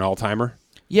was an all-timer.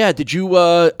 Yeah, did you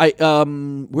where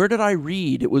did I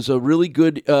read? It was a really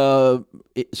good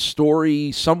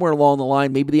story somewhere along the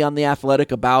line, maybe on The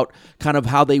Athletic, about kind of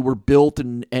how they were built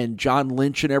and John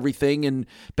Lynch and everything. And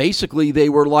basically they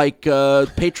were like,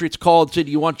 Patriots called and said,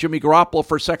 do you want Jimmy Garoppolo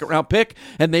for a second-round pick?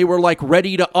 And they were like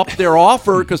ready to up their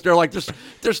offer because they're like, this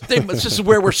is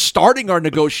where we're starting our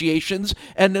negotiations.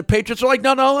 And the Patriots are like,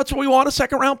 no, that's what we want, a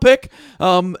second-round pick.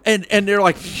 And they're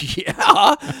like, yeah.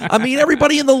 I mean,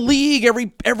 everybody in the league,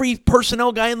 every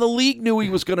personnel guy in the league knew he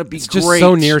was going to be great. It's just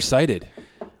so nearsighted.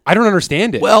 I don't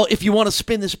understand it. Well, if you want to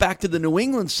spin this back to the New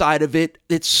England side of it,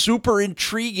 it's super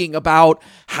intriguing about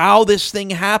how this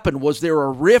thing happened. Was there a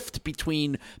rift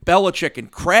between Belichick and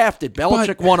Kraft? Did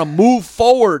Belichick want to move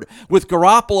forward with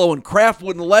Garoppolo and Kraft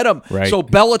wouldn't let him? Right. So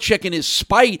Belichick, in his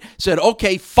spite, said,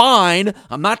 okay, fine.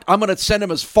 I'm going to send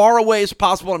him as far away as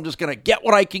possible. I'm just going to get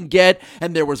what I can get.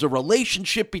 And there was a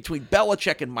relationship between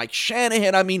Belichick and Mike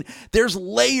Shanahan. I mean, there's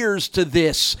layers to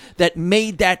this that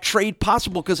made that trade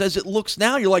possible, because as it looks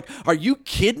now, you're like, are you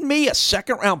kidding me? A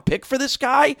second-round pick for this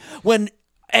guy? When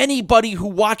anybody who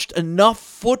watched enough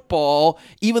football,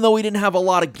 even though he didn't have a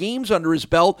lot of games under his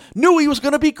belt, knew he was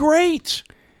going to be great.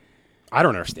 I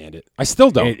don't understand it. I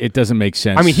still don't. It doesn't make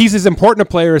sense. I mean, he's as important a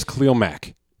player as Khalil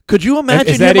Mack. Could you imagine?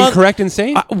 Is that incorrect and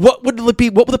insane? What would it be?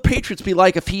 What would the Patriots be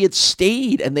like if he had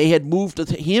stayed and they had moved to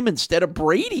him instead of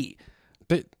Brady?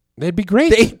 They'd be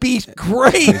great. They'd be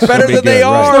great, better than they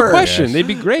are. No question. Yes. They'd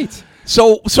be great.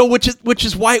 So which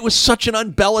is why it was such an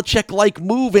un-Belichick-like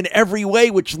move in every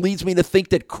way, which leads me to think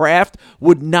that Kraft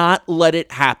would not let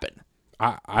it happen.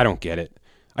 I don't get it.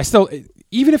 I still,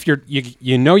 even if you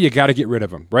got to get rid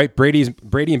of him, right? Brady and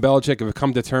Belichick have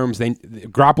come to terms.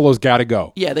 Garoppolo's got to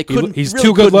go. Yeah, they couldn't. He's really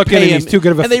too good looking, and he's too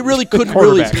good of a. And they really couldn't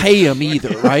really pay him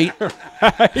either, right?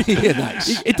 Yeah,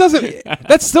 nice. It doesn't.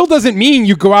 That still doesn't mean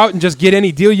you go out and just get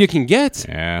any deal you can get,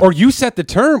 or you set the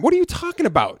term. What are you talking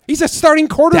about? He's a starting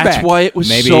quarterback. That's why it was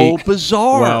so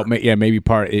bizarre. Well, maybe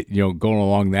going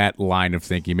along that line of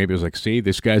thinking, maybe it was like, see,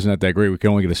 this guy's not that great. We can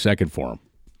only get a second for him.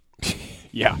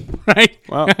 Yeah, right.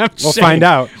 Well, we'll find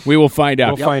out. We will find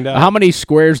out. We'll find out. How many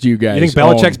squares do you guys? You think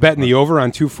Belichick's betting the over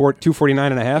on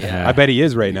 249.5? Yeah. I bet he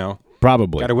is right now.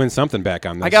 Probably. Got to win something back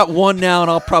on this. I got one now,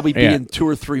 and I'll probably be in 2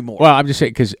 or 3 more. Well, I'm just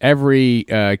saying because every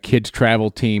kids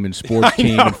travel team and sports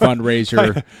team and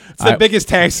fundraiser. It's the biggest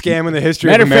tax scam in the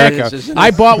history of fact, America. I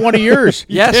bought one of yours.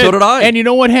 Yeah, so did I. And you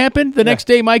know what happened? The next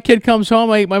day, my kid comes home.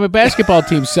 My basketball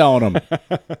team's selling them.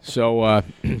 So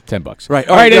 $10. Right.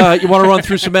 All right. You want to run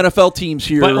through some NFL teams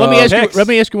here? But let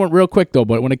me ask you one real quick though.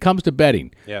 But when it comes to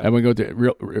betting, and we go to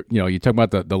real, you talk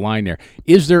about the line there.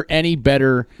 Is there any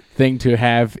better thing to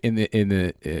have in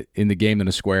the game than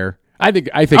a square? I think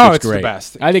it's great. The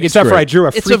best. I think Except it's for great. I drew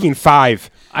a freaking 5.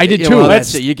 I did too. Well,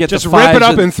 that's it. You get just the rip it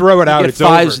up and and throw it out. It's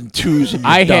 5s and 2s. And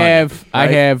I done,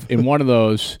 have in one of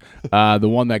those the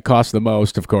one that costs the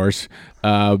most, of course,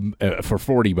 for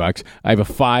 $40. I have a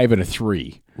 5 and a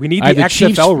 3. We need the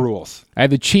XFL rules. I have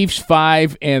the Chiefs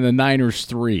 5 and the Niners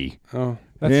 3. Oh.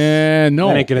 No,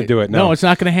 that ain't gonna do it. No, it's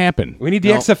not gonna happen. We need the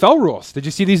XFL rules. Did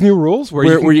you see these new rules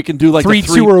where you can do like 3,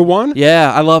 2, or 1?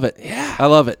 Yeah, I love it. Yeah, I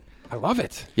love it. I love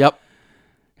it. Yep.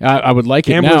 I would like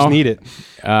Gamblers it now. need it.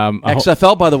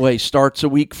 XFL, by the way, starts a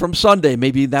week from Sunday.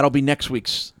 Maybe that'll be next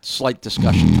week's slight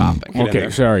discussion topic. Okay,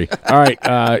 sorry. All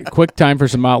right, quick time for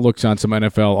some outlooks on some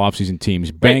NFL offseason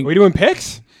teams. Wait, are we doing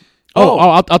picks?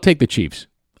 I'll take the Chiefs.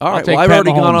 All right. Well, I've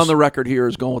already gone on the record here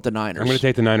as going with the Niners. I'm going to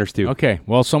take the Niners too. Okay.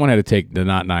 Well, someone had to take the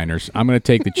not Niners. I'm going to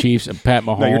take the Chiefs and Pat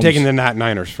Mahomes. No, you're taking the not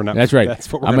Niners for now. That's right.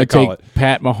 That's what I'm going to take call it.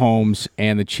 Pat Mahomes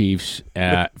and the Chiefs.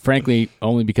 Frankly,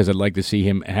 only because I'd like to see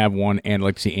him have one, and I'd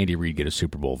like to see Andy Reid get a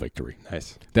Super Bowl victory.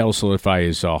 Nice. That'll solidify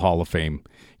his Hall of Fame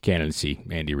candidacy,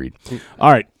 Andy Reid.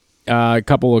 All right. A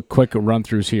couple of quick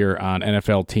run-throughs here on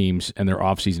NFL teams and their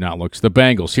offseason outlooks. The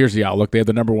Bengals. Here's the outlook. They have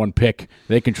the number 1 pick.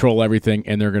 They control everything,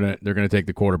 and they're gonna take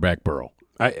the quarterback Burrow.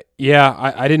 I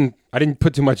didn't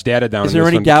put too much data down. Is there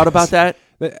any doubt about that?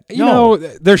 You know,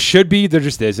 there should be. There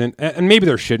just isn't, and maybe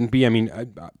there shouldn't be. I mean,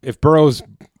 if Burrow's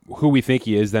who we think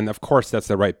he is, then of course that's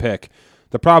the right pick.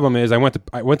 The problem is, I went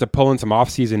to pull in some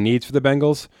offseason needs for the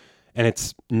Bengals, and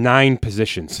it's 9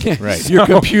 positions. Right. Your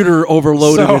computer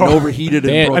overloaded and overheated.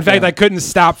 And in fact, I couldn't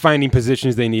stop finding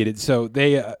positions they needed. So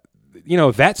they,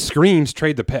 that screams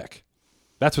trade the pick.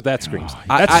 That's what that screams.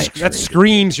 That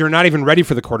screams you're not even ready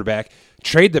for the quarterback.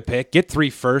 Trade the pick, get 3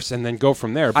 first, and then go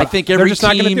from there. But I think every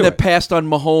team that passed on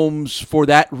Mahomes for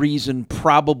that reason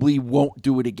probably won't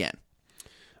do it again.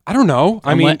 I don't know.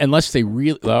 Unless they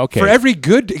really For every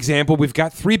good example, we've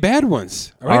got 3 bad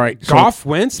ones. All right. Goff,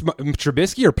 Wentz,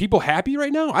 Trubisky. Are people happy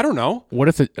right now? I don't know. What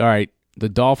if the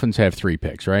Dolphins have 3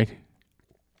 picks, right?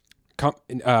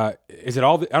 Is it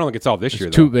all? I don't think it's all this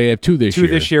year. Though. They have 2 this year.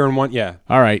 2 this year and 1. Yeah.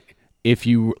 All right. If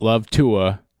you love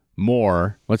Tua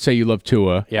more, let's say you love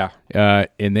Tua,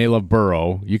 and they love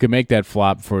Burrow, you can make that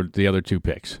flop for the other 2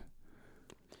 picks.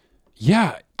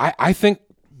 Yeah, I think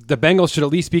the Bengals should at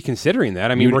least be considering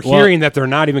that. I mean, we're hearing that they're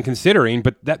not even considering,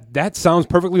 but that sounds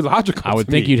perfectly logical. I would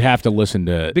think you'd have to listen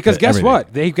to because guess everything.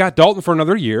 what? They've got Dalton for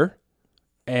another year,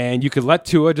 and you could let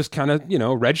Tua just kind of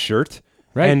red shirt.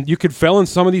 Right. And you could fill in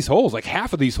some of these holes, like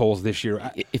half of these holes this year.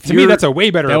 To me, that's a way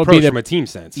better approach from a team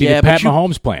sense. Yeah, Pat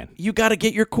Mahomes plan. You got to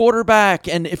get your quarterback,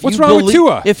 and what's wrong with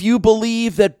Tua? If you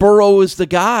believe that Burrow is the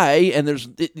guy, and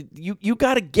you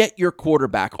got to get your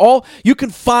quarterback. You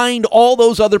can find all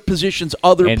those other positions,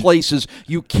 places.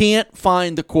 You can't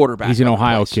find the quarterback. He's an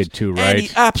Ohio kid too, right?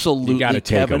 Absolutely, you gotta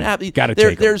Kevin.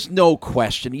 There's no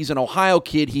question. He's an Ohio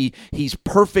kid. He's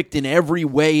perfect in every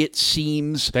way. It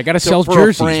seems they got to sell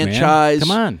jerseys, franchise. Man. Come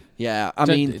on. Yeah, I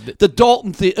mean, the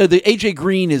Dalton, the A.J.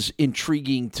 Green is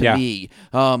intriguing to me.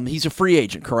 He's a free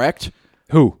agent, correct?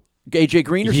 Who? A.J.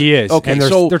 Green? He is. Okay, and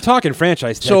they're talking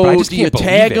franchise tag, so but I just do you can't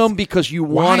tag believe him because you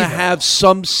want to have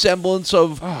some semblance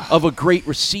of a great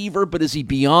receiver, but is he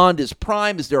beyond his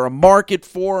prime? Is there a market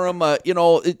for him?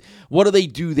 What do they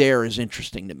do there is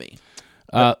interesting to me.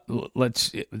 They're going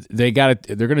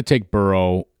to take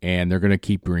Burrow, and they're going to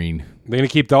keep Green. They're going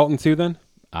to keep Dalton too then?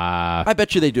 I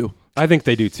bet you they do. I think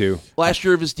they do too. Last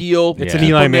year of his deal. It's an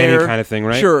Eli Manning kind of thing,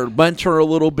 right? Sure, mentor a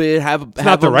little bit. It's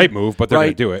not the right move, but they're going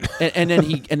to do it.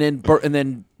 and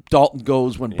then Dalton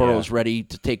goes when Burrow's ready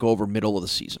to take over middle of the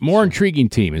season. More intriguing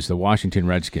team is the Washington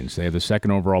Redskins. They have the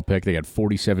second overall pick. They got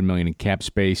 $47 million in cap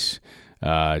space.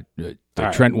 The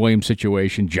Trent Williams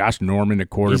situation. Josh Norman at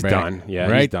quarterback. He's done. Yeah,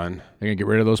 right? He's done. They're going to get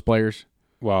rid of those players?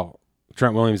 Well,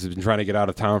 Trent Williams has been trying to get out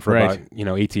of town for about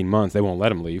 18 months. They won't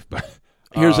let him leave, but.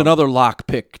 Here's another lock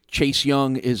pick. Chase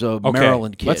Young is a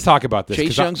Maryland kid. Let's talk about this.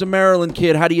 Chase Young's a Maryland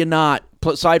kid. How do you not?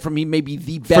 Aside from he may be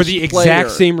the best player. For the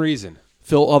exact same reason.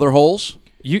 Fill other holes?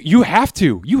 You have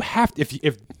to. You have to.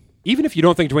 If even if you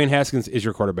don't think Dwayne Haskins is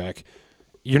your quarterback,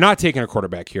 you're not taking a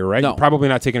quarterback here, right? No. You're probably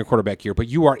not taking a quarterback here, but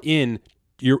you are in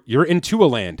you're in Tua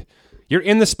land. You're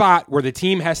in the spot where the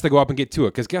team has to go up and get to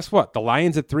it. Because guess what? The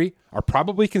Lions at 3 are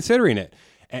probably considering it.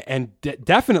 And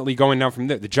definitely going down from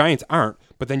there. The Giants aren't,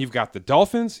 but then you've got the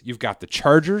Dolphins, you've got the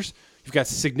Chargers, you've got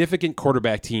significant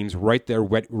quarterback teams right there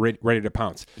ready to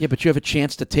pounce. Yeah, but you have a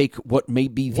chance to take what may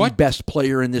be the best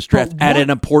player in this draft at an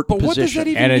important position. But what does that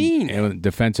even mean? And a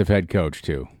defensive head coach,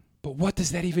 too. But what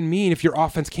does that even mean if your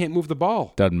offense can't move the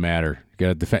ball? Doesn't matter. You got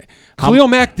to defend. Khalil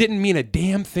Mack didn't mean a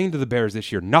damn thing to the Bears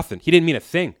this year. Nothing. He didn't mean a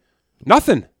thing.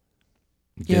 Nothing.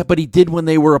 Yeah, but he did when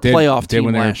they were a playoff team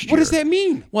last year. What does that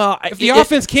mean? Well, if the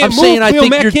offense can't move, I think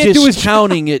Mack you're can't do his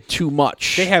discounting it too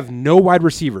much. They have no wide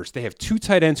receivers. They have 2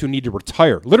 tight ends who need to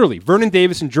retire. Literally, Vernon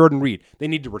Davis and Jordan Reed. They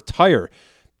need to retire.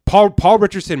 Paul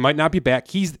Richardson might not be back.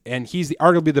 He's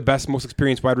arguably the best, most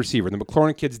experienced wide receiver. The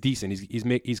McLaurin kid's decent.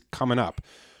 He's coming up.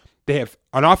 They have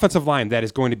an offensive line that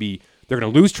is going to be. They're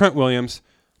going to lose Trent Williams.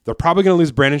 They're probably going to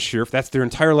lose Brandon Scherf. That's their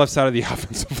entire left side of the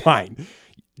offensive line.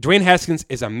 Dwayne Haskins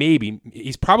is a maybe.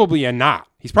 He's probably a not.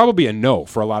 He's probably a no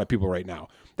for a lot of people right now.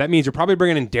 That means you're probably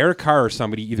bringing in Derek Carr or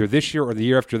somebody either this year or the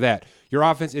year after that. Your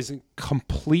offense is a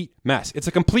complete mess. It's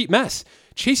a complete mess.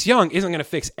 Chase Young isn't going to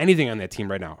fix anything on that team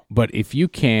right now. But if you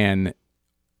can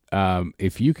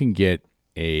get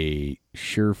a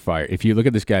surefire, if you look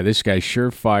at this guy's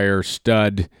surefire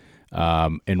stud,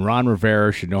 and Ron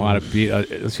Rivera should know how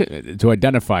to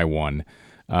identify one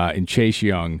in Chase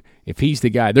Young. If he's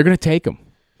the guy, they're going to take him.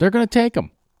 They're going to take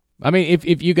him. I mean,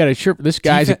 if you got a this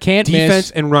guy's a can't miss. Defense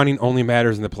and running only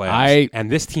matters in the playoffs.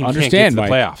 And this team can't get to the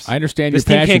playoffs. I understand this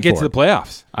your passion for it. This team can't get to the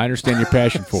playoffs. I understand your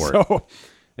passion for it. So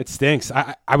it stinks.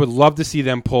 I would love to see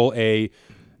them pull a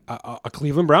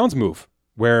Cleveland Browns move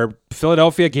where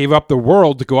Philadelphia gave up the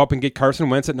world to go up and get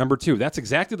Carson Wentz at number 2. That's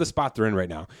exactly the spot they're in right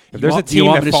now. If there's a team you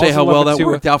want me that to say how well that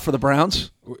Tua, worked out for the Browns?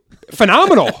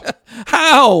 Phenomenal.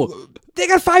 How? They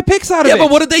got 5 picks out of it. Yeah, but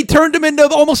what did they turn them into?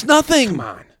 Almost nothing.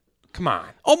 Come on.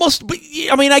 Almost.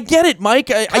 I mean, I get it, Mike.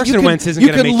 Carson Wentz isn't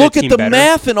going to make look that at team the better.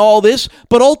 math and all this,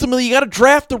 but ultimately you got to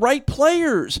draft the right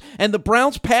players. And the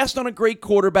Browns passed on a great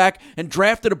quarterback and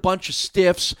drafted a bunch of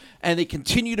stiffs, and they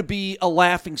continue to be a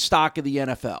laughing stock of the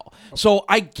NFL. Okay. So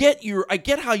I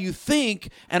get how you think,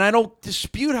 and I don't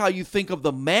dispute how you think of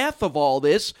the math of all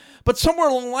this. But somewhere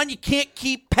along the line, you can't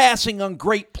keep passing on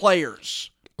great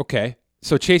players. Okay.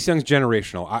 So Chase Young's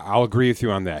generational. I'll agree with you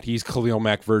on that. He's Khalil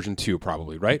Mack version 2,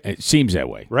 probably, right? It seems that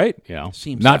way, right? Yeah,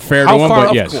 seems not fair to him,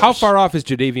 but yes. How far off is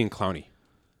Jadeveon Clowney?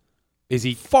 Is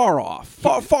he far off?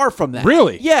 Far from that.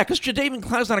 Really? Yeah, because Jadeveon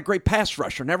Clowney's not a great pass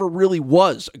rusher. Never really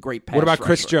was a great pass rusher. What about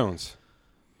Chris Jones?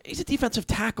 He's a defensive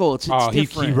tackle. It's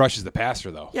he rushes the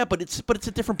passer though. Yeah, but it's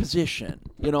a different position.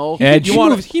 You know,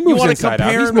 he moves inside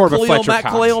out. He's more of a Fletcher Cox.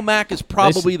 Khalil Mack is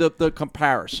probably the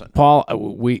comparison. Paul,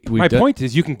 my point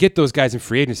is you can get those guys in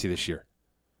free agency this year,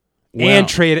 and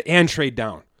trade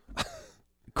down.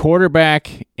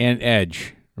 Quarterback and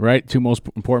edge, right? 2 most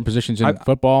important positions in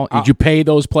football. Did you pay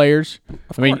those players?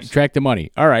 I mean, track the money.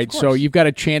 All right, so you've got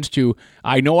a chance to.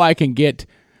 I know I can get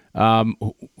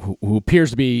who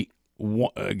appears to be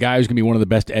a guy who's going to be one of the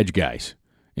best edge guys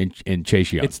in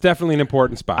Chase Young. It's definitely an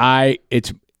important spot.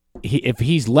 If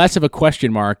he's less of a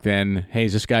question mark than, hey,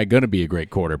 is this guy going to be a great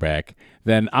quarterback,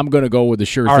 then I'm going to go with the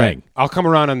sure thing. Right. I'll come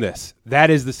around on this. That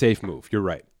is the safe move. You're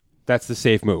right. That's the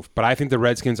safe move. But I think the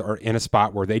Redskins are in a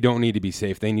spot where they don't need to be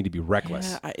safe. They need to be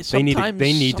reckless. Yeah, they need to do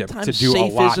a lot here.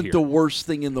 Safe isn't the worst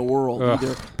thing in the world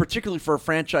either, particularly for a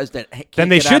franchise that can't Then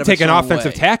they get out should of take its an own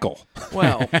offensive way. tackle.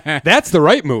 Well, that's the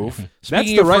right move.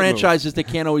 Speaking of franchises that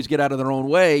can't always get out of their own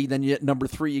way, then at number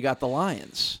 3 you got the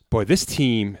Lions. Boy, this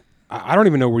team, I don't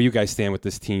even know where you guys stand with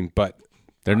this team, but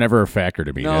they're never a factor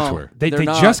to me. No, that's where they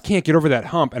just can't get over that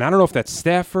hump. And I don't know if that's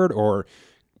Stafford or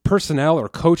personnel or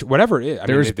coach, whatever it is.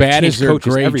 They're as bad as their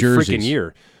gray every jerseys. freaking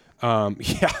year.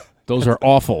 Yeah, Those are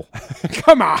awful.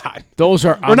 Come on. Those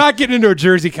are. We're not getting into a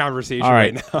jersey conversation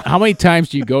right now. How many times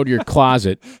do you go to your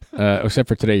closet, except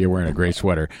for today you're wearing a gray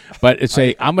sweater, but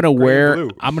say, I'm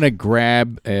going to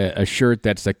grab a shirt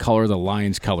that's the color of the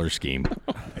Lions color scheme.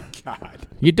 Oh, my God.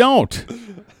 You don't.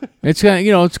 It's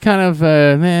it's kind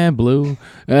of blue.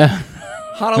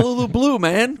 Honolulu blue,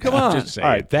 man. Come on. Just saying.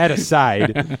 All right, that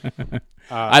aside.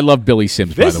 I love Billy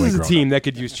Sims, by This the way. is a team that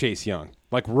could use Chase Young.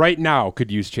 Like right now could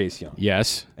use Chase Young.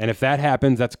 Yes. And if that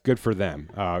happens, that's good for them.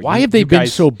 Why have they been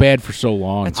so bad for so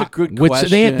long? That's a good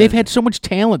question. They've had so much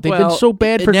talent. They've been so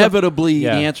bad for inevitably,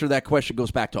 the answer to that question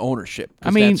goes back to ownership.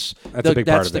 I mean, that's a big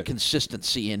part of That's the it.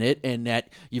 consistency in it, and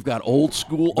that you've got old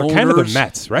school owners. Kind of the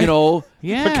Mets, right?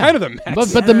 Yeah. They're kind of the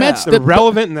Mets. But the Mets, they're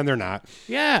relevant, and then they're not.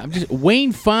 Yeah.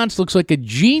 Wayne Fontes looks like a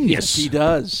genius. Yes, he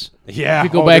does. Yeah. If you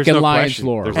go back in no Lions question.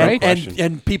 lore, There's right? no question.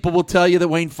 And people will tell you that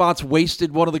Wayne Fontes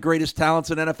wasted one of the greatest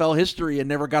talents in NFL history and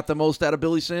never got the most out of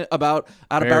Barry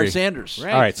Sanders.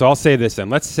 Right. All right, so I'll say this then.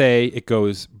 Let's say it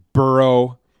goes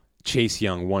Burrow, Chase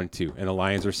Young, 1-2, and the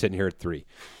Lions are sitting here at 3.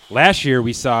 Last year,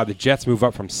 we saw the Jets move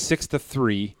up from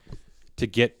 6-3 to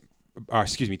get,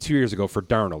 2 years ago for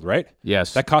Darnold, right?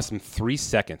 Yes. That cost them 3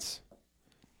 seconds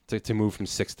to move from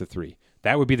 6-3.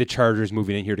 That would be the Chargers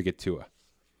moving in here to get Tua.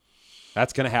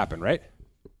 That's going to happen, right?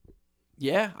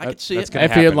 Yeah, I could see it. Gonna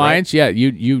If you had happen, Lions, right?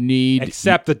 you need.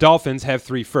 Except the Dolphins have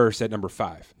 3 firsts at number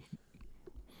 5.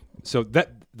 So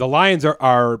that the Lions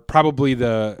are probably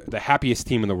the happiest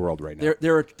team in the world right now.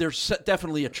 They're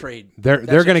definitely a trade. They're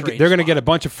going to get a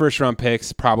bunch of first round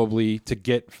picks probably to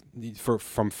get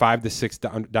from 5 to 6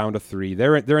 down to 3.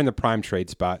 They're in the prime trade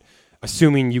spot,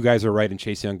 assuming you guys are right and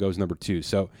Chase Young goes number 2.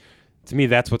 So to me,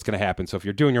 that's what's going to happen. So if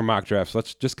you're doing your mock drafts,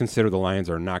 let's just consider the Lions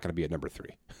are not going to be at number 3.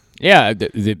 Yeah,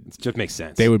 It just makes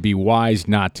sense. they would be wise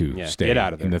not to stay get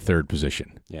out of there. in the third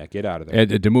position. Yeah, get out of there.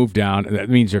 To move down, that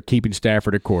means they're keeping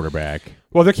Stafford at quarterback.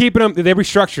 Well, they're keeping him. They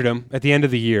restructured him at the end of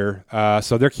the year,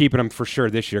 so they're keeping him for sure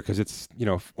this year because it's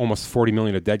almost $40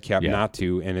 million of dead cap not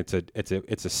to, and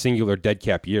it's a singular dead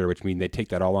cap year, which means they take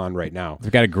that all on right now.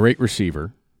 They've got a great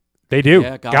receiver. They do.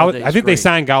 Yeah, I think they great.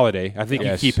 signed Galladay. I think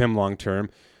you keep him long term.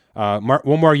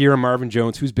 One more year of Marvin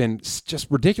Jones, who's been just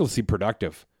ridiculously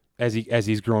productive as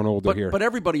he's grown older here. But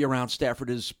everybody around Stafford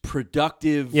is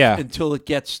productive until it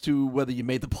gets to whether you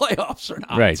made the playoffs or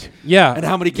not. Right. Yeah. And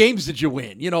how many games did you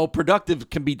win?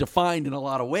 Productive can be defined in a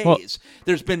lot of ways. Well,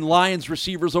 There's been Lions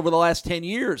receivers over the last 10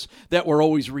 years that were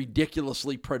always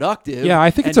ridiculously productive. Yeah, I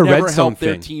think it's a never red zone helped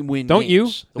their thing. team win Don't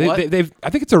games. you? What?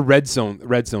 I think it's a red zone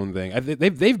thing.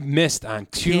 They've missed on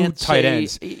 2 tight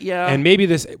ends. Yeah. And maybe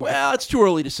this. Well, it's too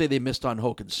early to say they missed on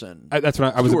Hawkinson. That's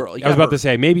what I was. Too early. I was about to Got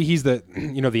say. Maybe he's the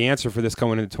the answer for this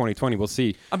going into 2020. We'll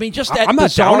see. I mean, just that I'm not down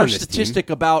bizarre on this statistic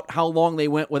about how long they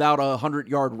went without a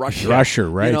 100-yard rusher.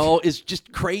 Right. Is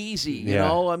just crazy. You Yeah.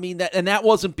 know, I mean, that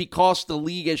wasn't because the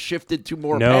league has shifted to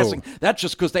more No. passing. That's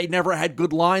just because they never had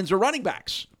good lines or running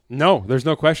backs. No, there's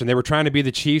no question. They were trying to be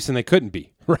the Chiefs and they couldn't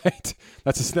be. Right.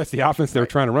 That's the offense they were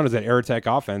trying to run is that air attack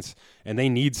offense, and they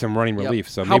need some running relief.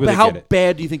 So maybe they how get it.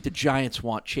 bad do you think the Giants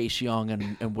want Chase Young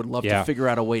and would love to figure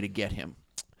out a way to get him?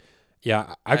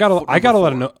 Yeah, I got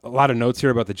a lot of notes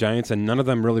here about the Giants, and none of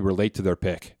them really relate to their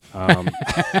pick.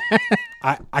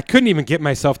 I couldn't even get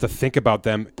myself to think about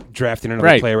them drafting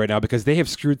another player right now because they have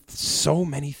screwed so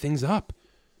many things up.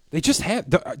 They just have.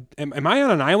 Am I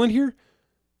on an island here?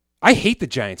 I hate the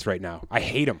Giants right now. I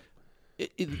hate them.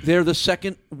 They're the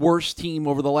second worst team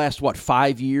over the last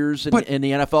 5 years in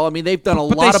the NFL. I mean, they've done a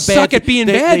lot of bad. They suck at being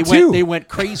bad too. They went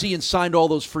crazy and signed all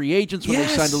those free agents when they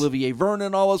signed Olivier Vernon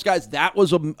and all those guys. That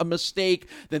was a mistake.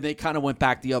 Then they kind of went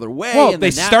back the other way. Well, and they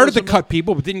then started to cut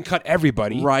people, but didn't cut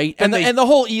everybody. Right, and the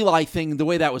whole Eli thing, the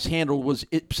way that was handled was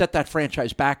it set that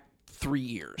franchise back 3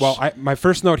 years. Well, my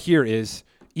first note here is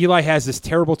Eli has this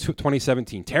terrible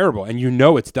 2017, terrible, and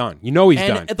it's done. He's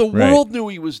done. And the world knew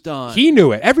he was done. He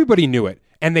knew it. Everybody knew it.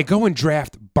 And they go and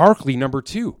draft Barkley number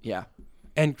 2. Yeah.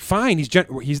 And fine, he's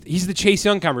the Chase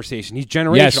Young conversation. He's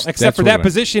generational. Yes, except for that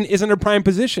position isn't a prime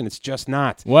position. It's just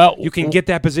not. Well, you can get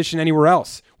that position anywhere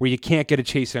else where you can't get a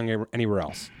Chase Young anywhere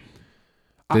else.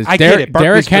 I get it.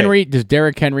 Derrick Henry. Does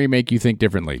Derrick Henry make you think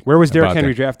differently? Where was Derrick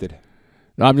Henry drafted?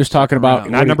 I'm just talking about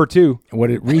not number 2.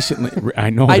 What it recently. I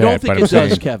know. I don't that, think but it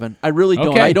does, Kevin. I really don't.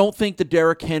 Okay. I don't think that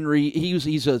Derrick Henry.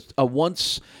 He's a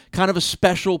once kind of a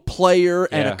special player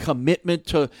and a commitment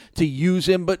to use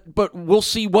him. But we'll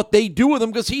see what they do with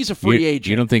him because he's a free agent.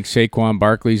 You don't think Saquon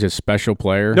Barkley's a special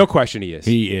player? No question, he is.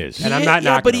 He is, and I'm not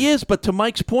knocking but him. he is. But to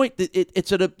Mike's point,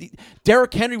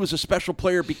 Derrick Henry was a special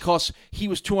player because he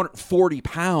was 240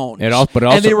 pounds, but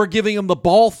also, and they were giving him the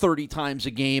ball 30 times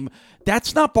a game.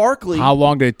 That's not Barkley. How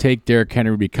long did it take Derrick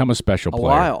Henry to become a special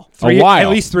player? A while. At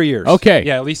least 3 years. Okay.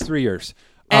 Yeah, at least 3 years.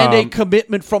 And a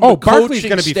commitment from the Barkley's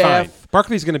coaching staff. Be fine.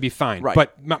 Barkley's going to be fine. Right.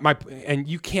 But and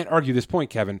you can't argue this point,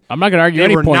 Kevin. I'm not going to argue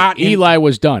any point. Eli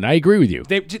was done. I agree with you.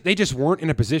 They just weren't in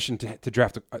a position to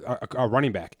draft a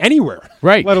running back anywhere,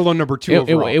 right? Let alone number 2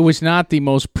 overall. It was not the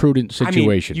most prudent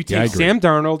situation. You take Sam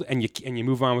Darnold and you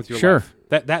move on with your life.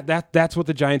 That's what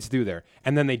the Giants do there.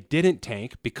 And then they didn't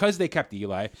tank because they kept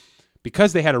Eli,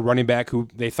 because they had a running back who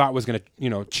they thought was going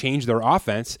to change their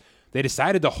offense. They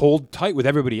decided to hold tight with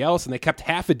everybody else, and they kept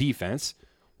half a defense.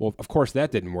 Well, of course,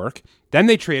 that didn't work. Then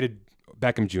they traded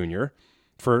Beckham Jr.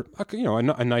 for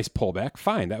a nice pullback.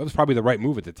 Fine, that was probably the right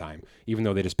move at the time, even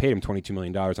though they just paid him $22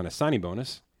 million on a signing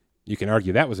bonus. You can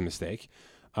argue that was a mistake.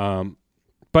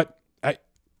 But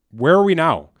where are we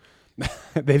now?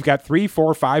 They've got 3,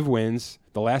 4, 5 wins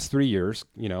the last 3 years,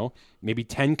 maybe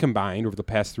 10 combined over the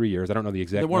past 3 years. I don't know the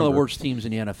exact number. They're one of the worst teams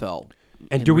in the NFL.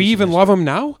 And do we even love them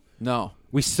now? No.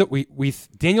 We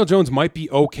Daniel Jones might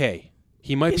be okay.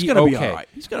 He might be okay. Be all right.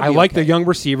 He's gonna be I like okay. the young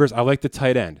receivers. I like the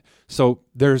tight end. So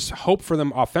there's hope for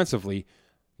them offensively.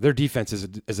 Their defense is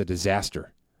a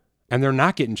disaster. And they're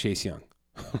not getting Chase Young,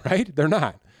 right? They're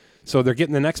not. So they're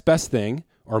getting the next best thing,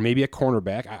 or maybe a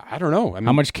cornerback. I don't know.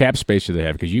 How much cap space do they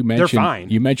have? Because they're fine.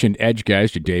 You mentioned edge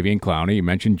guys, Jadeveon Clowney. You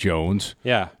mentioned Jones.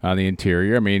 Yeah. On the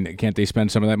interior. I mean, can't they spend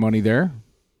some of that money there?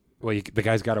 Well, the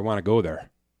guy's got to want to go there.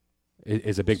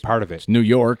 Is a big part of it. It's New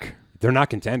York. They're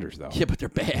not contenders, though. Yeah, but they're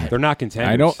bad. They're not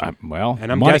contenders.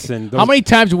 And I'm guessing. How many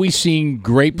times have we seen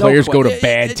great players go to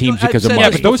bad teams because of money? Yeah,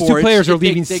 but those 2 players are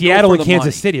leaving Seattle and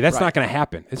Kansas City. That's right. not going to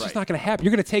happen. It's just not going to happen.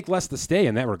 You're going to take less to stay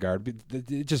in that regard.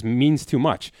 It just means too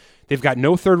much. They've got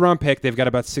no third-round pick. They've got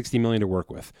about $60 million to work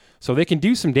with. So they can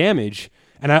do some damage.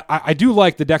 And I do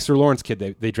like the Dexter Lawrence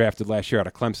kid they drafted last year out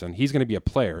of Clemson. He's going to be a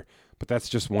player, but that's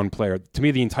just one player. To me,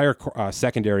 the entire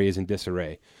secondary is in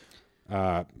disarray.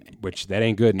 Which that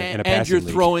ain't good in a passing and you're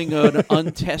league. Throwing an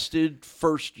untested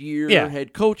first-year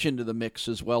head coach into the mix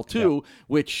as well too,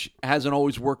 which hasn't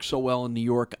always worked so well in New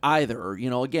York either.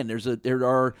 Again, there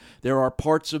are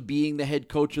parts of being the head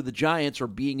coach of the Giants or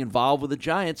being involved with the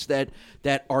Giants that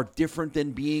are different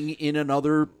than being in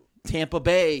another Tampa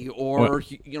Bay or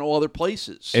other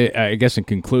places. I guess in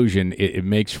conclusion, it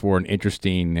makes for an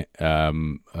interesting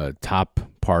top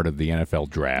part of the NFL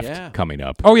draft coming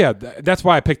up. Oh yeah, that's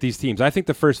why I picked these teams. I think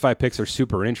the first 5 picks are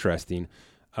super interesting.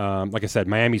 Like I said,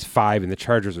 Miami's 5 and the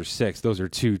Chargers are 6. Those are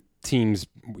 2 teams,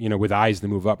 with eyes to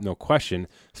move up, no question.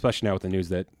 Especially now with the news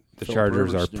that the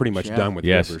Chargers are pretty much done with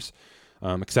Rivers.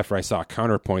 Except for I saw a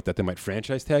counterpoint that they might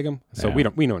franchise tag him. So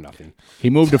we know nothing.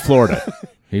 He moved to Florida.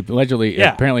 He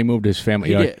apparently moved his family.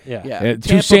 He did. Yeah.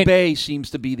 Tampa Bay seems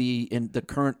to be the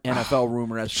current NFL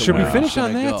rumor as to should where we finish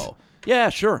on that? Go. Yeah,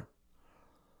 sure.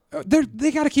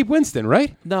 They got to keep Winston,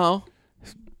 right? No.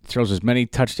 Throws as many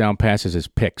touchdown passes as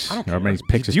picks, or as many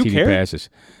picks as TD passes.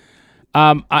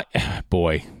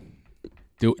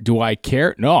 Do I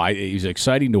care? No, he's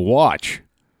exciting to watch.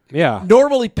 Yeah.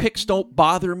 Normally, picks don't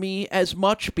bother me as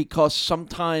much because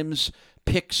sometimes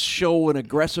picks show an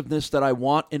aggressiveness that I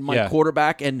want in my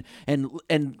quarterback, and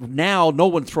now no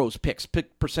one throws picks.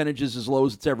 Pick percentage is as low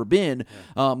as it's ever been.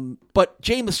 But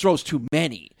Jameis throws too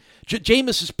many.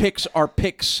 Jameis's picks are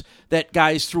picks that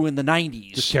guys threw in the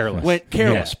 90s. Just careless.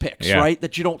 Careless picks, right,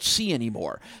 that you don't see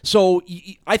anymore. So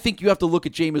I think you have to look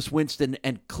at Jameis Winston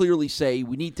and clearly say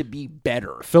we need to be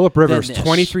better. Phillip Rivers,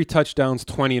 23 touchdowns,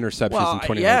 20 interceptions in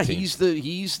 2019. Yeah, he's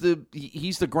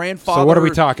the grandfather. So what are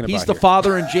we talking about He's the here?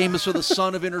 father, and Jameis are the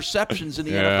son of interceptions in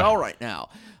the NFL right now.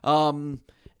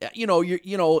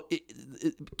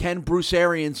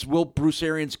 Will Bruce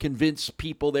Arians convince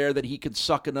people there that he could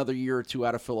suck another year or 2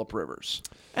 out of Phillip Rivers?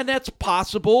 And that's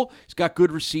possible. He's got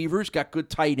good receivers, got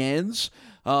good tight ends.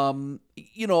 I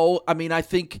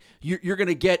think you're going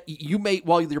to get,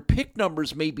 while your pick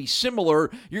numbers may be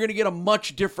similar, you're going to get a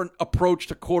much different approach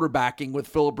to quarterbacking with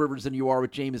Phillip Rivers than you are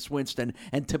with Jameis Winston.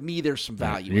 And to me, there's some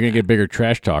value. You're going to get bigger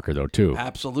trash talker, though, too.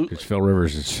 Absolutely. Because Phil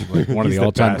Rivers is like one of the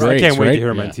all-time greats. I can't wait right? to hear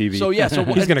him on TV. So,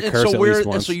 he's going to curse at least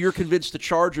once. So you're convinced the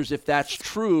Chargers, if that's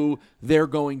true, they're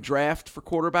going draft for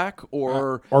quarterback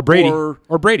or Brady.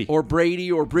 Or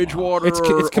Bridgewater.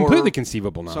 It's completely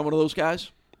conceivable now. Some of those guys?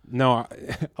 No,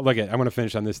 look at. I'm going to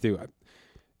finish on this too.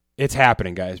 It's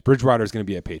happening, guys. Bridgewater is going to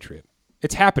be a Patriot.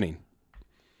 It's happening.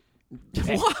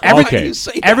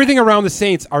 Everything around the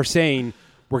Saints are saying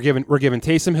we're giving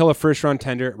Taysom Hill a first-round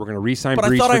tender. We're going to re-sign Brees for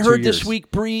 2 years. But I thought I heard this week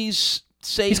Brees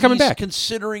say he's coming back,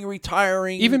 considering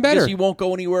retiring. Even better, because he won't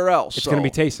go anywhere else. It's going to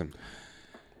be Taysom.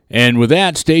 And with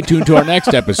that, stay tuned to our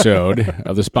next episode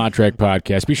of the Spot Track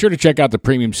Podcast. Be sure to check out the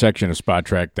premium section of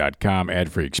SpotTrack.com,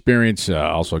 ad-free experience.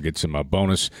 Also get some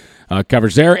bonus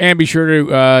covers there. And be sure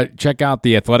to check out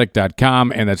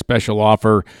theathletic.com and that special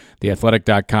offer,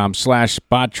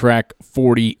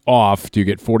 theathletic.com/SpotTrack40off to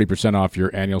get 40% off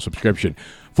your annual subscription.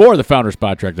 For the founder of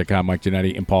SpotTrack.com, Mike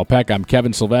Giannetti and Paul Peck, I'm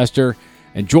Kevin Sylvester.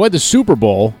 Enjoy the Super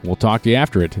Bowl. We'll talk to you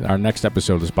after it, our next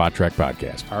episode of the Spot Track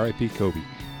Podcast. R.I.P. Kobe.